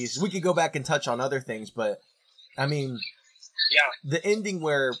 at least. We could go back and touch on other things, but, I mean... Yeah. The ending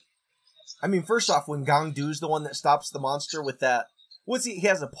where... I mean, first off, when Gong Du's the one that stops the monster with that... He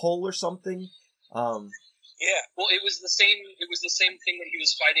has a pole or something? Yeah. Well, it was the same thing that he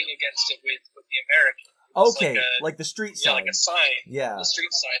was fighting against it with the American. Okay, like the street sign. Yeah, like a sign. Yeah. The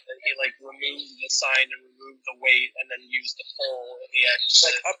street sign that he like removed the sign and removed the weight and then used the pole in the end.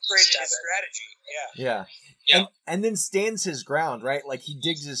 Like upgraded his strategy. Yeah. Yeah. And then stands his ground, right? Like he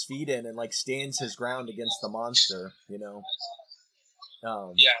digs his feet in and like stands his ground against the monster, Yeah.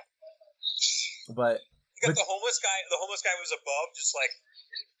 But you got the homeless guy. The homeless guy was above, just like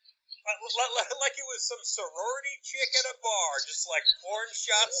it was some sorority chick at a bar, just like pouring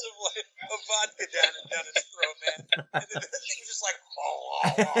shots of vodka down his throat, man. And the thing's just like,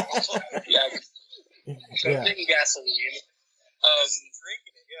 Drinking gasoline.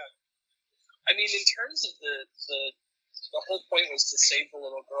 Drinking it, yeah. I mean, in terms of the whole point was to save the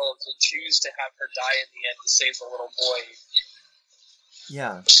little girl, to choose to have her die in the end to save the little boy.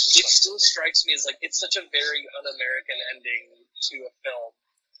 Yeah. It still strikes me as like it's such a very un-American ending to a film.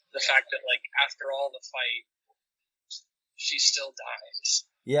 the fact that, like, after all the fight, she still dies.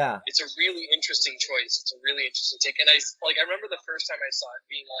 Yeah. It's a really interesting choice. It's a really interesting take. And I remember the first time I saw it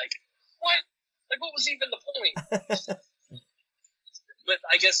being like, what? Like, what was even the point? But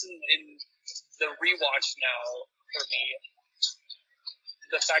I guess in the rewatch now, for me,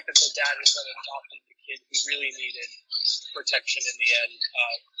 the fact that the dad has then adopted the kid who really needed protection in the end,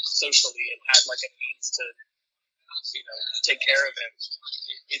 socially, and had, like, a means to, take care of him.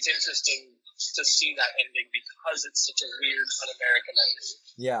 It's interesting to see that ending because it's such a weird, un-American ending.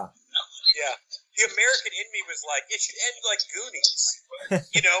 Yeah. Yeah. The American in me was like, it should end like Goonies.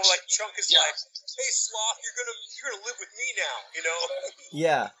 Like Chunk is like, hey, Sloth, you're gonna live with me now.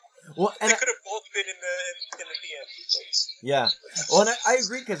 Yeah. Well, and they could have both been in the end. Yeah. Well, and I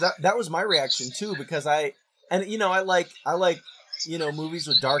agree because that was my reaction too, because I like movies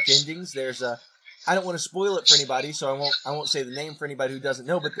with dark endings. I don't want to spoil it for anybody, so I won't say the name for anybody who doesn't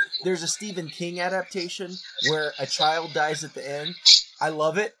know, but there's a Stephen King adaptation where a child dies at the end. I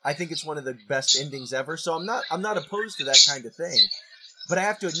love it. I think it's one of the best endings ever. So I'm not opposed to that kind of thing. But I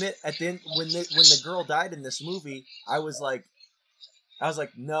have to admit, at the end, when the girl died in this movie, I was like,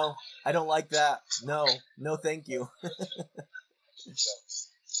 no, I don't like that. No, thank you. But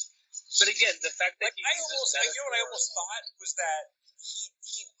again, the fact that I almost thought was that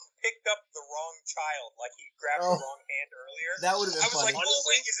he picked up the wrong child, like he grabbed the wrong hand earlier. That would have been funny. I was like, oh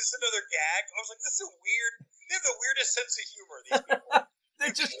wait, is this another gag? I was like, this is weird. They have the weirdest sense of humor, these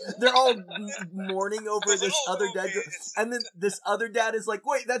people. They're all mourning over this other dad. And then this other dad is like,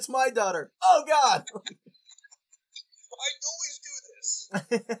 wait, that's my daughter. Oh, God. I always do this.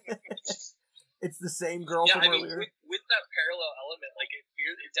 It's the same girl from earlier. With that parallel element, like, it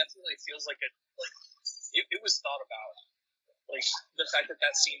definitely feels like it was thought about. Like, the fact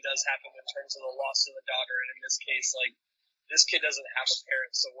that scene does happen in terms of the loss of the daughter, and in this case, like, this kid doesn't have a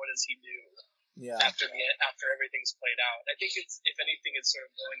parent, so what does he do? Yeah. After everything's played out, I think it's, if anything, it's sort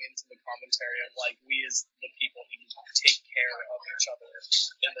of going into the commentary of, like, we as the people need to take care of each other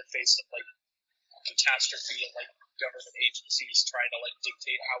in the face of, like, catastrophe and, like, government agencies trying to, like,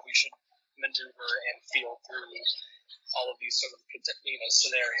 dictate how we should maneuver and feel through all of these sort of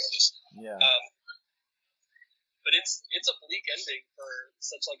scenarios. Yeah. But it's a bleak ending for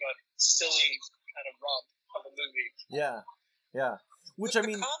such, like, a silly kind of romp of a movie. Yeah. Which, the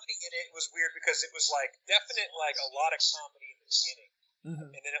comedy in it was weird because it was, like, definite, like, a lot of comedy in the beginning. Mm-hmm.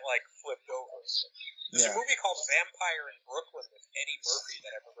 And then it, like, flipped over. There's a movie called Vampire in Brooklyn with Eddie Murphy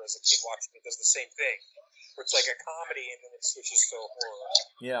that I remember as a kid watching. It does the same thing. Where it's, like, a comedy and then it switches to a horror.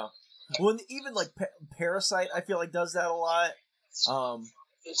 Yeah. Well, and even, like, Parasite, I feel like, does that a lot.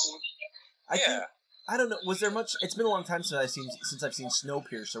 I think... I don't know. Was there much? It's been a long time since I've seen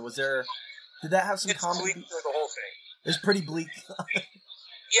Snowpiercer. Did that have some comedy? It's bleak through the whole thing. It's pretty bleak.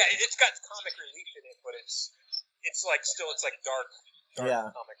 Yeah, it's got comic relief in it, but it's like still like dark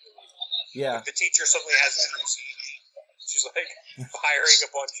comic relief. Yeah. Like the teacher suddenly has a new scene. She's like firing a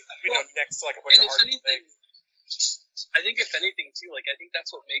bunch of next to like a bunch of hard things. I think if anything too, like I think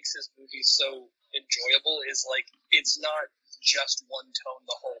that's what makes this movie so enjoyable is like it's not just one tone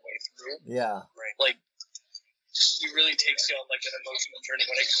the whole way through. Yeah. Right. Like he really takes you on like an emotional journey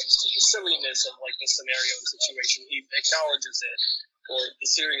when it comes to the silliness of like the scenario and situation. He acknowledges it, or the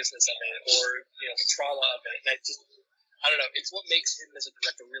seriousness of it, or the trauma of it. And I don't know. It's what makes him as a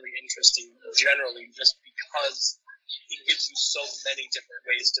director really interesting generally, just because he gives you so many different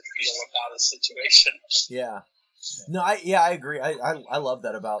ways to feel about a situation. Yeah. No, I agree. I love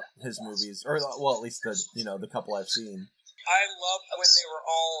that about his movies, or well, at least the couple I've seen. I loved when they were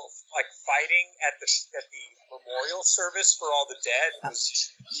all like fighting at the memorial service for all the dead.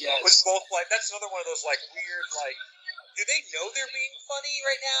 Was both like that's another one of those like weird like, do they know they're being funny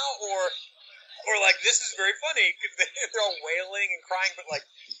right now, or like this is very funny because they're all wailing and crying, but like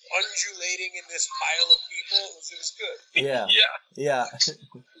undulating in this pile of people. It was good. Yeah.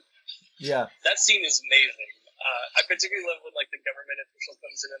 That scene is amazing. I particularly love when like the government official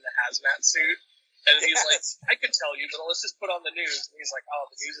comes in the hazmat suit, and he's like, "I could tell you, but let's just put on the news." And he's like, "Oh,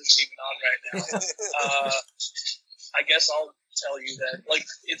 the news isn't even on right now." I guess I'll tell you that. Like,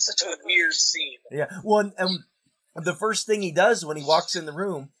 it's such a weird scene. Yeah. Well, and the first thing he does when he walks in the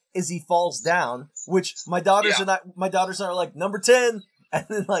room is he falls down, which my daughters are like number 10, and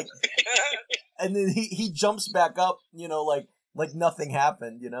then like, and then he jumps back up, like nothing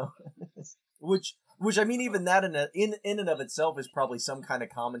happened, Which I mean, even that in and of itself is probably some kind of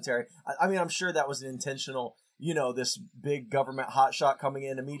commentary. I mean, I'm sure that was an intentional, this big government hotshot coming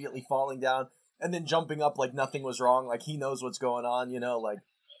in, immediately falling down, and then jumping up like nothing was wrong, like he knows what's going on, like.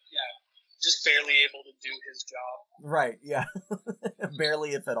 Yeah, just barely able to do his job. Right, yeah.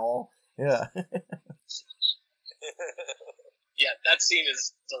 Barely, if at all. Yeah. Yeah, that scene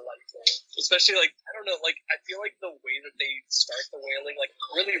is delightful. Especially, like, I don't know, like, I feel like the way that they start the wailing, like,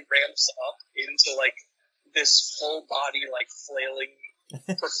 really ramps up into, like, this full body, like, flailing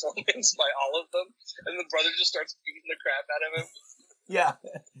performance by all of them. And the brother just starts beating the crap out of him.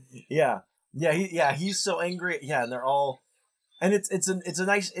 Yeah. Yeah, he's so angry. Yeah, and they're all... And it's a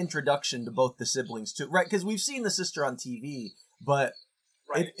nice introduction to both the siblings, too. Right, because we've seen the sister on TV, but...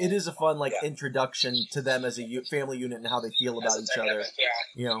 Right. It is a fun, like, introduction to them as a family unit and how they feel about each other.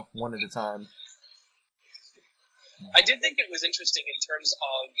 You know, one at a time. I did think it was interesting in terms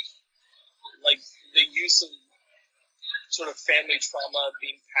of, like, the use of sort of family trauma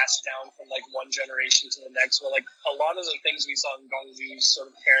being passed down from, like, one generation to the next. Where, like, a lot of the things we saw in Gong Ju's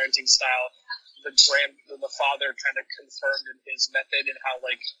sort of parenting style, the father kind of confirmed in his method, and how,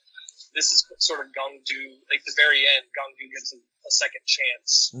 like, this is sort of Gong Ju, like, the very end, Gong Ju gets a second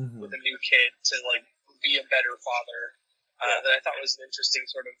chance with a new kid to, like, be a better father. That I thought was an interesting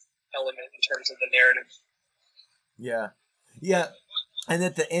sort of element in terms of the narrative. Yeah. Yeah. And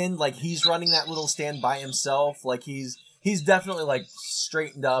at the end, like, he's running that little stand by himself. Like, he's definitely, like,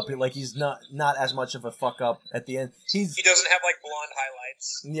 straightened up. Like, he's not as much of a fuck up at the end. He doesn't have, like, blonde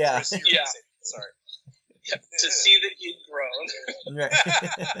highlights. Yeah. Yeah. Sorry. Yeah, to see that he'd grown. Right.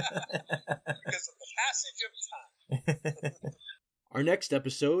 Because of the passage of time. Our next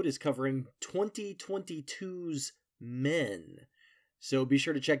episode is covering 2022's Men. So be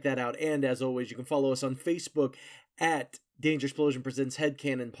sure to check that out. And as always, you can follow us on Facebook at Danger Explosion Presents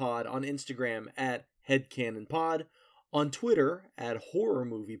Headcanon Pod, on Instagram at Headcanon Pod, on Twitter at Horror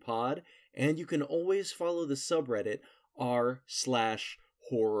Movie Pod, and you can always follow the subreddit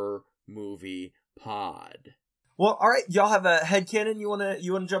r/Horror Movie Pod. Well, all right, y'all have a headcanon you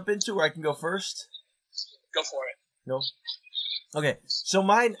wanna jump into, or I can go first? Go for it. No. Okay, so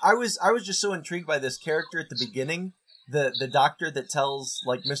mine, I was just so intrigued by this character at the beginning, the doctor that tells,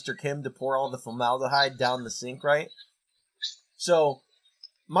 like, Mr. Kim to pour all the formaldehyde down the sink, right? So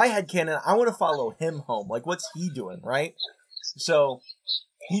my headcanon, I want to follow him home. Like, what's he doing, right? So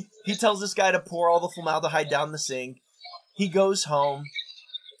he tells this guy to pour all the formaldehyde down the sink. He goes home.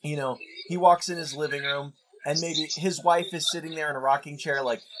 You know, he walks in his living room, and maybe his wife is sitting there in a rocking chair,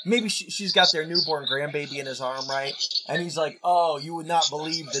 like, maybe she's got their newborn grandbaby in his arm, right? And he's like, oh, you would not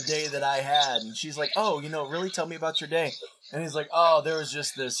believe the day that I had. And she's like, oh, you know, really, tell me about your day. And he's like, oh, there was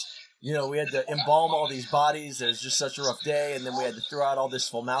just this, you know, we had to embalm all these bodies. It was just such a rough day. And then we had to throw out all this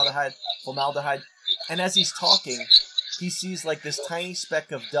formaldehyde. And as he's talking, he sees, like, this tiny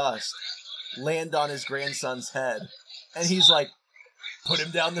speck of dust land on his grandson's head. And he's like, put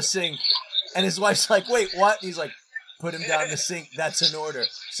him down the sink. And his wife's like, wait, what? And he's like, put him down the sink. That's an order.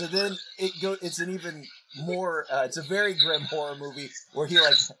 So then it's an even more, it's a very grim horror movie where he,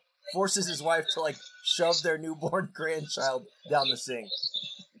 like, forces his wife to, like, shove their newborn grandchild down the sink.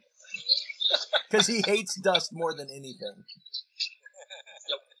 Because he hates dust more than anything.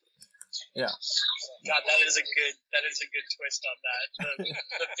 Yeah. God, that is a good twist on that.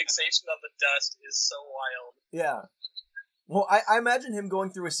 The fixation on the dust is so wild. Yeah. Well, I imagine him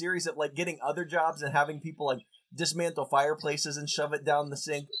going through a series of, like, getting other jobs and having people, like, dismantle fireplaces and shove it down the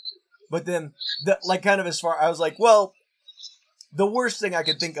sink. But then, kind of as far, I was like, well, the worst thing I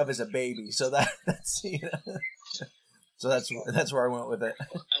could think of is a baby. So that's, you know, so that's where I went with it. I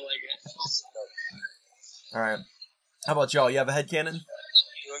like it. All right. How about y'all? You have a headcanon?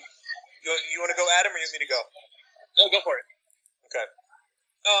 You want to go, Adam, or you want me to go? No, go for it. Okay.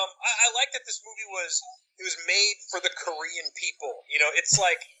 I like that this movie was made for the Korean people. You know, it's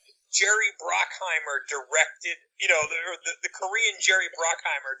like Jerry Bruckheimer directed, you know, the Korean Jerry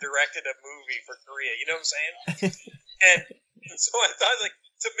Bruckheimer directed a movie for Korea. You know what I'm saying? and so I thought, like,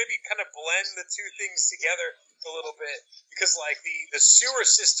 to maybe kind of blend the two things together a little bit, because, like, the sewer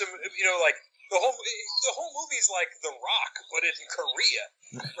system, you know, like the whole movie's like The Rock, but in Korea,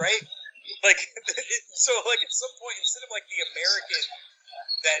 right? Like, so, like, at some point, instead of, like, the American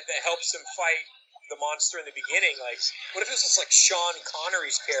that helps him fight the monster in the beginning, like, what if it was just, like, Sean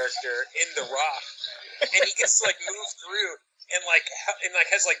Connery's character in The Rock, and he gets to, like, move through and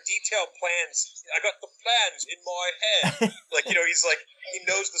has, like, detailed plans. I got the plans in my head. Like, you know, he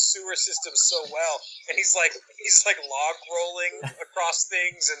knows the sewer system so well, and he's log rolling across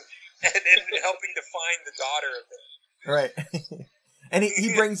things and helping to find the daughter of it. Right. And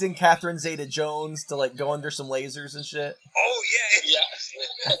he brings in Catherine Zeta-Jones to, like, go under some lasers and shit. Oh, yeah.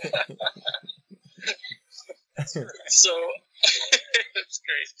 So, that's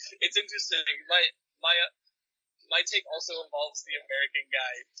great. It's interesting. My take also involves the American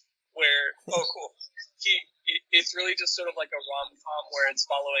guy. where Oh, cool. it's really just sort of like a rom-com where it's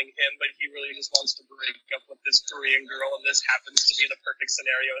following him, but he really just wants to break up with this Korean girl, and this happens to be the perfect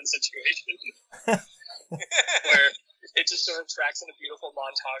scenario and situation. Where it just sort of tracks in a beautiful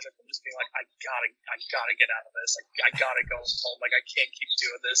montage of him just being like, I gotta get out of this. I gotta go home. Like, I can't keep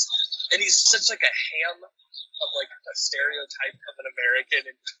doing this. And he's such like a ham of like a stereotype of an American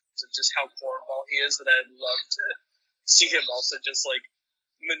and just how cornball he is that I'd love to see him also just like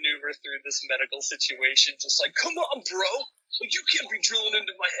maneuver through this medical situation, just like, come on, bro, like, you can't be drilling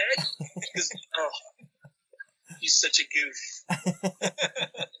into my head. Because, he's such a goof.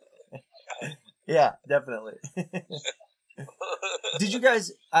 Yeah, definitely. Did you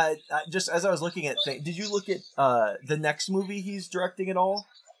guys, just as I was looking at things, did you look at the next movie he's directing at all?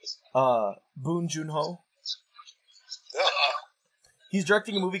 Boon Joon-ho? He's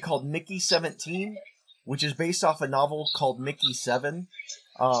directing a movie called Mickey 17, which is based off a novel called Mickey 7.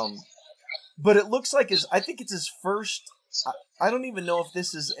 But it looks like I think it's his first. I don't even know if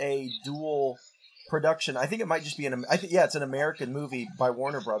this is a dual production. I think it might just be it's an American movie by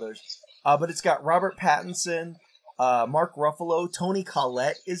Warner Brothers. But it's got Robert Pattinson, Mark Ruffalo, Toni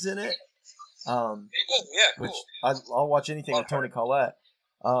Collette is in it. Cool. Which I'll watch anything with Toni Collette.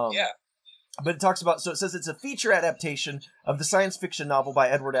 But it talks about, so it says it's a feature adaptation of the science fiction novel by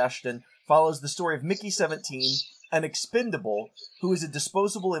Edward Ashton, follows the story of Mickey 17, an expendable who is a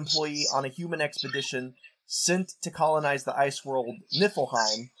disposable employee on a human expedition sent to colonize the ice world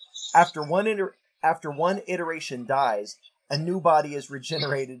Niflheim. After one iteration dies, a new body is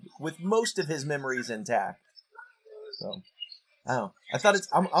regenerated with most of his memories intact. So, I don't know. I thought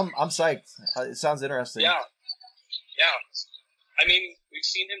I'm psyched. It sounds interesting. Yeah. I mean, we've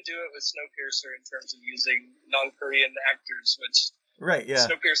seen him do it with Snowpiercer in terms of using non-Korean actors, which right, yeah.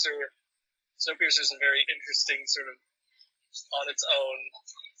 Snowpiercer is a very interesting sort of on its own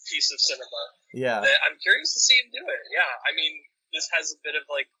piece of cinema. Yeah. I'm curious to see him do it. Yeah, I mean, this has a bit of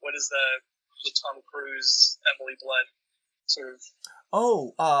like, what is the Tom Cruise, Emily Blunt sort of.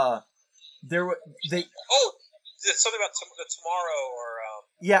 It's something about tomorrow or.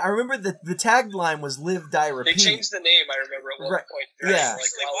 Yeah, I remember the tagline was "Live, Die, Repeat." They changed the name. I remember at one point. Yeah, I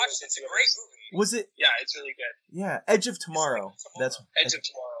recently watched it. It's a great movie. Was it? Yeah, it's really good. Yeah, Edge of Tomorrow. That's Edge of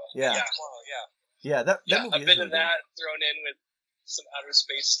Tomorrow. Yeah. Yeah, that movie. A bit of that thrown in with some outer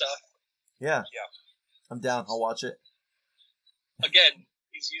space stuff. Yeah. I'm down. I'll watch it. Again,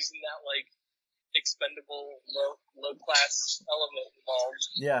 he's using that like expendable low class element involved.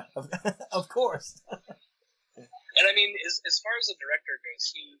 Yeah, of course. And I mean, as far as the director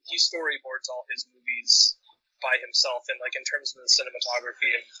goes, he storyboards all his movies by himself, and like in terms of the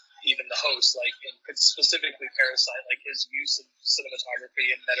cinematography and even the host, like specifically Parasite, like his use of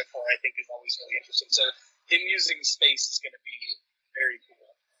cinematography and metaphor, I think is always really interesting. So him using space is going to be very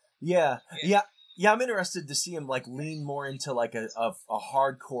cool. Yeah. I'm interested to see him like lean more into like a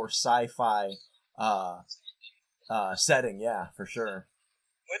hardcore sci-fi setting. Yeah, for sure.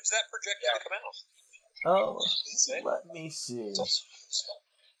 When's that projected to come out? Oh, let me see.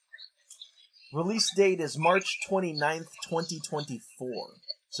 Release date is March 29th, 2024.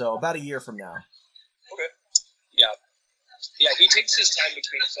 So about a year from now. Okay. Yeah, he takes his time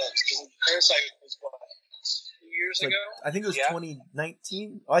between films. Because Parasite was, what, 2 years ago? I think it was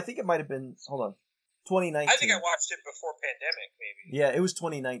 2019. Oh, I think it might have been, hold on, 2019. I think I watched it before pandemic, maybe. Yeah, it was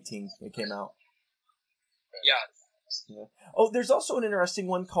 2019 it came out. Yeah. Oh, there's also an interesting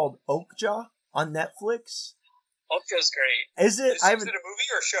one called Okja on Netflix. Okja's great. Is it? Is it a movie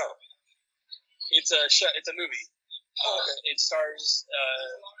or a show? It's a show. It's a movie. It stars.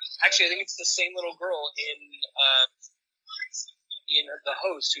 Actually, I think it's the same little girl in The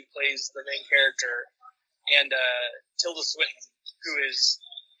Host who plays the main character, and Tilda Swinton, who is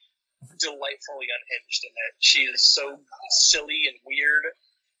delightfully unhinged in it. She is so silly and weird.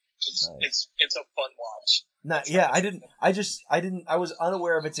 It's a fun watch. I was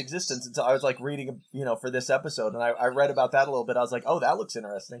unaware of its existence until I was like reading, for this episode, and I read about that a little bit. I was like, oh, that looks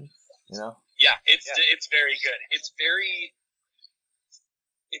interesting, Yeah, it's very good. It's very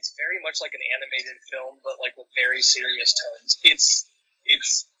much like an animated film, but like with very serious tones.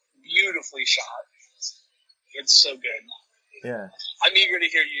 It's beautifully shot. It's so good. Yeah. I'm eager to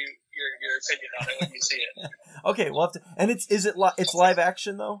hear your opinion on it when you see it. Okay, we'll have to. And it's live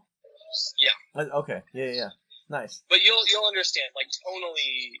action though? Yeah. Okay. Yeah. Nice. But you'll understand, like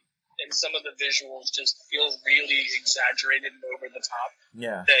tonally, and some of the visuals just feel really exaggerated and over the top.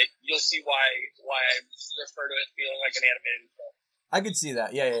 Yeah. That you'll see why I refer to it feeling like an animated film. I could see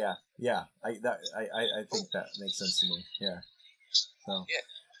that. Yeah. I think that makes sense to me. Yeah. So. Yeah.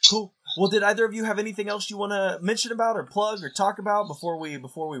 Cool. Well, did either of you have anything else you want to mention about or plug or talk about before we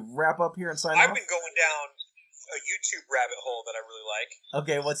wrap up here and sign off? I've been going down a YouTube rabbit hole that I really like.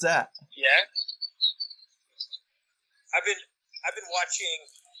 Okay, what's that? Yeah. I've been watching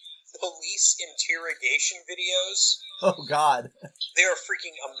police interrogation videos. Oh God, they are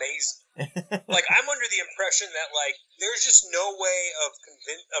freaking amazing. Like, I'm under the impression that like there's just no way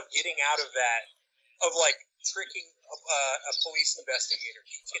of getting out of that, of like tricking a police investigator.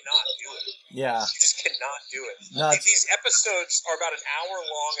 You cannot do it. Yeah, you just cannot do it. No, these episodes are about an hour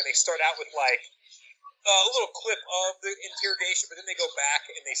long, and they start out with like a little clip of the interrogation, but then they go back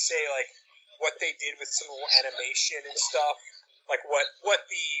and they say like what they did with some little animation and stuff, like what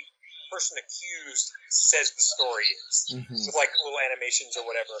the person accused says the story is, with like little animations or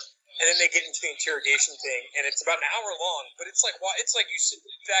whatever. And then they get into the interrogation thing, and it's about an hour long, but it's like you sit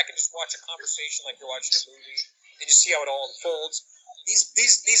back and just watch a conversation like you're watching a movie, and you see how it all unfolds.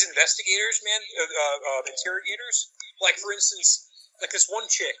 These investigators, man, interrogators, like for instance, like this one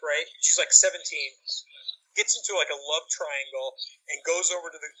chick, right? She's like 17, gets into like a love triangle, and goes over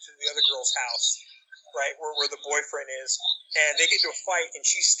to the other girl's house, right, where the boyfriend is, and they get into a fight, and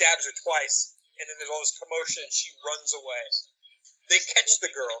she stabs her twice, and then there's all this commotion, and she runs away. They catch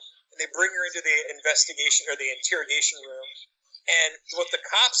the girl, and they bring her into the investigation or the interrogation room, and what the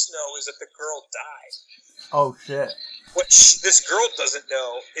cops know is that the girl died. Oh shit! What this girl doesn't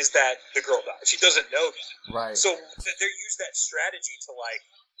know is that the girl died. She doesn't know that. Right. So they use that strategy to like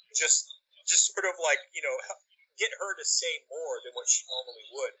just sort of like, you know, get her to say more than what she normally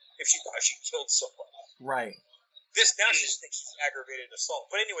would if she thought she killed someone. Right. This now she just thinks she's aggravated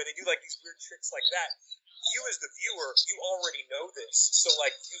assault. But anyway, they do like these weird tricks like that. You as the viewer, you already know this, so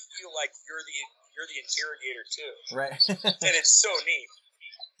like you feel like you're the interrogator too. Right. And it's so neat.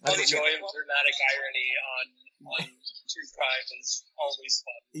 Enjoying dramatic irony on true crime is always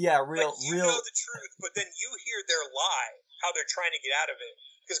fun. Yeah, You know the truth, but then you hear their lie, how they're trying to get out of it.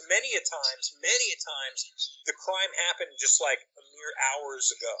 Because many a times, the crime happened just like a mere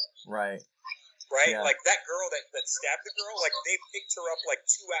hours ago. Right. Right? Yeah. Like that girl that stabbed the girl, like they picked her up like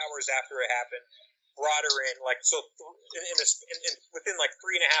 2 hours after it happened, brought her in, like, so within like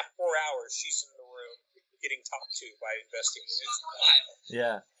 3.5, 4 hours, she's in the room getting talked to by investigators. It's wild.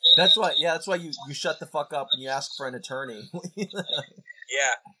 Yeah. That's why you shut the fuck up and you ask for an attorney.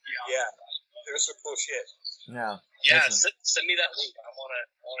 Yeah. There's some cool shit. Yeah. Yeah, send me that link. I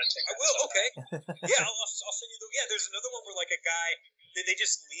wanna check. I will. Okay. Yeah, I'll send you the. Yeah, there's another one where like a guy, they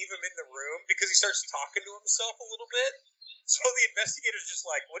just leave him in the room because he starts talking to himself a little bit. So the investigator's just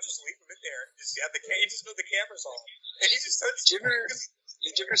like, "We'll just leave him in there. Just have you just know the camera's on," and he just starts. Did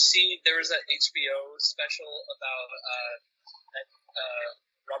you ever see there was that HBO special about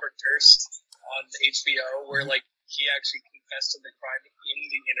Robert Durst on HBO where like he actually confessed to the crime in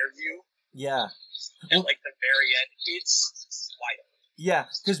the interview? Yeah. At like the very end, it's wild. Yeah,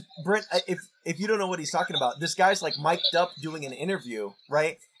 because Brent, if you don't know what he's talking about, this guy's like mic'd up doing an interview,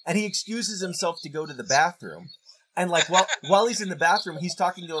 right? And he excuses himself to go to the bathroom, and like while he's in the bathroom, he's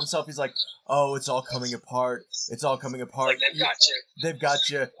talking to himself. He's like, "Oh, it's all coming apart. It's all coming apart. Like they've got you. They've got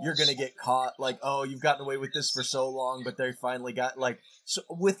you. You're gonna get caught. Like, oh, you've gotten away with this for so long, but they finally got like so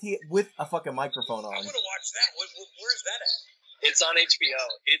with a fucking microphone on." I want to watch that. Where's that at? It's on HBO.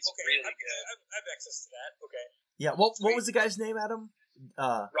 It's okay, really good. I have access to that. Okay. Yeah. What was the guy's name, Adam?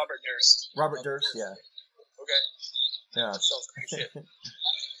 Robert Durst. Robert Durst. Yeah. Okay. Yeah. That sounds pretty shit.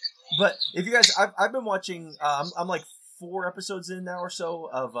 But if you guys, I've been watching. I'm like 4 episodes in now or so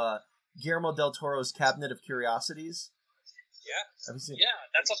of Guillermo del Toro's Cabinet of Curiosities. Yeah. Have you seen? Yeah,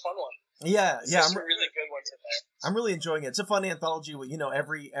 that's a fun one. Yeah. There's some really good ones in there. I'm really enjoying it. It's a fun anthology. You know,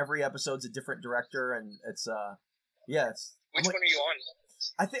 every episode's a different director, and it's it's. Which one are you on?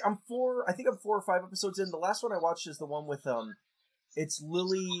 I think I'm 4 or 5 episodes in. The last one I watched is the one with it's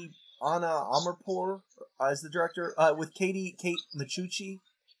Lily Anna Amarpour as the director, with Kate Micucci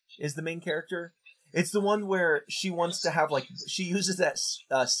is the main character. It's the one where she wants to have like she uses that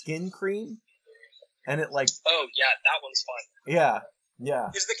skin cream, and it like. Oh yeah, that one's fun. Yeah.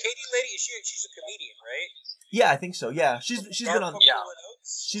 Is the Katie lady? She's a comedian, right? Yeah, I think so. Yeah, she's been on. Yeah.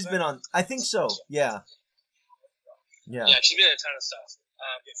 She's been on. I think so. Yeah. Yeah. Yeah, she's been in a ton of stuff.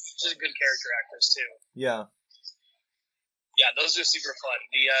 She's a good character actress too. Yeah. Yeah, those are super fun.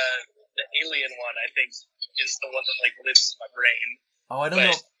 The alien one, I think, is the one that like lives in my brain. Oh, I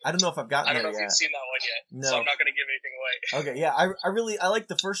don't know if I've gotten there yet. I don't know if you've seen that one yet, no. So I'm not going to give anything away. Okay, yeah, I like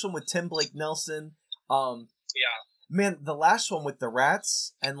the first one with Tim Blake Nelson. Yeah. Man, the last one with the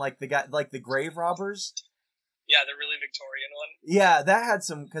rats and like the guy, like the grave robbers. Yeah, the really Victorian one. Yeah, that had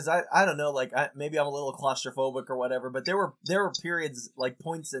some, because I don't know, like maybe I'm a little claustrophobic or whatever, but there were periods, like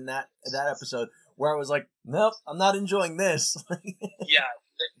points in that episode where I was like, nope, I'm not enjoying this. Yeah,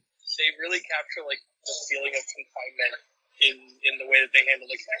 they really capture like the feeling of confinement in the way that they handle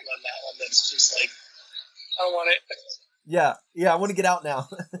the camera on that one. That's just like, I don't want it. Yeah, I want to get out now.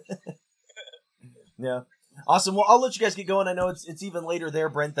 Yeah. Awesome. Well, I'll let you guys get going. I know it's even later there,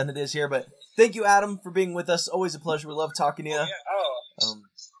 Brent, than it is here, but thank you, Adam, for being with us. Always a pleasure. We love talking to you. Yeah.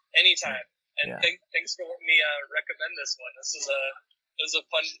 Anytime. And yeah. Thanks for letting me recommend this one. This is a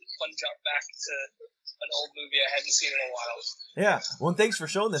fun jump back to an old movie I hadn't seen in a while. Yeah. Well, and thanks for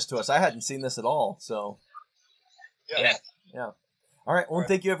showing this to us. I hadn't seen this at all, so. Yeah. All right. Well, and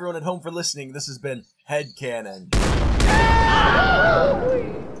thank you everyone at home for listening. This has been Head Canon.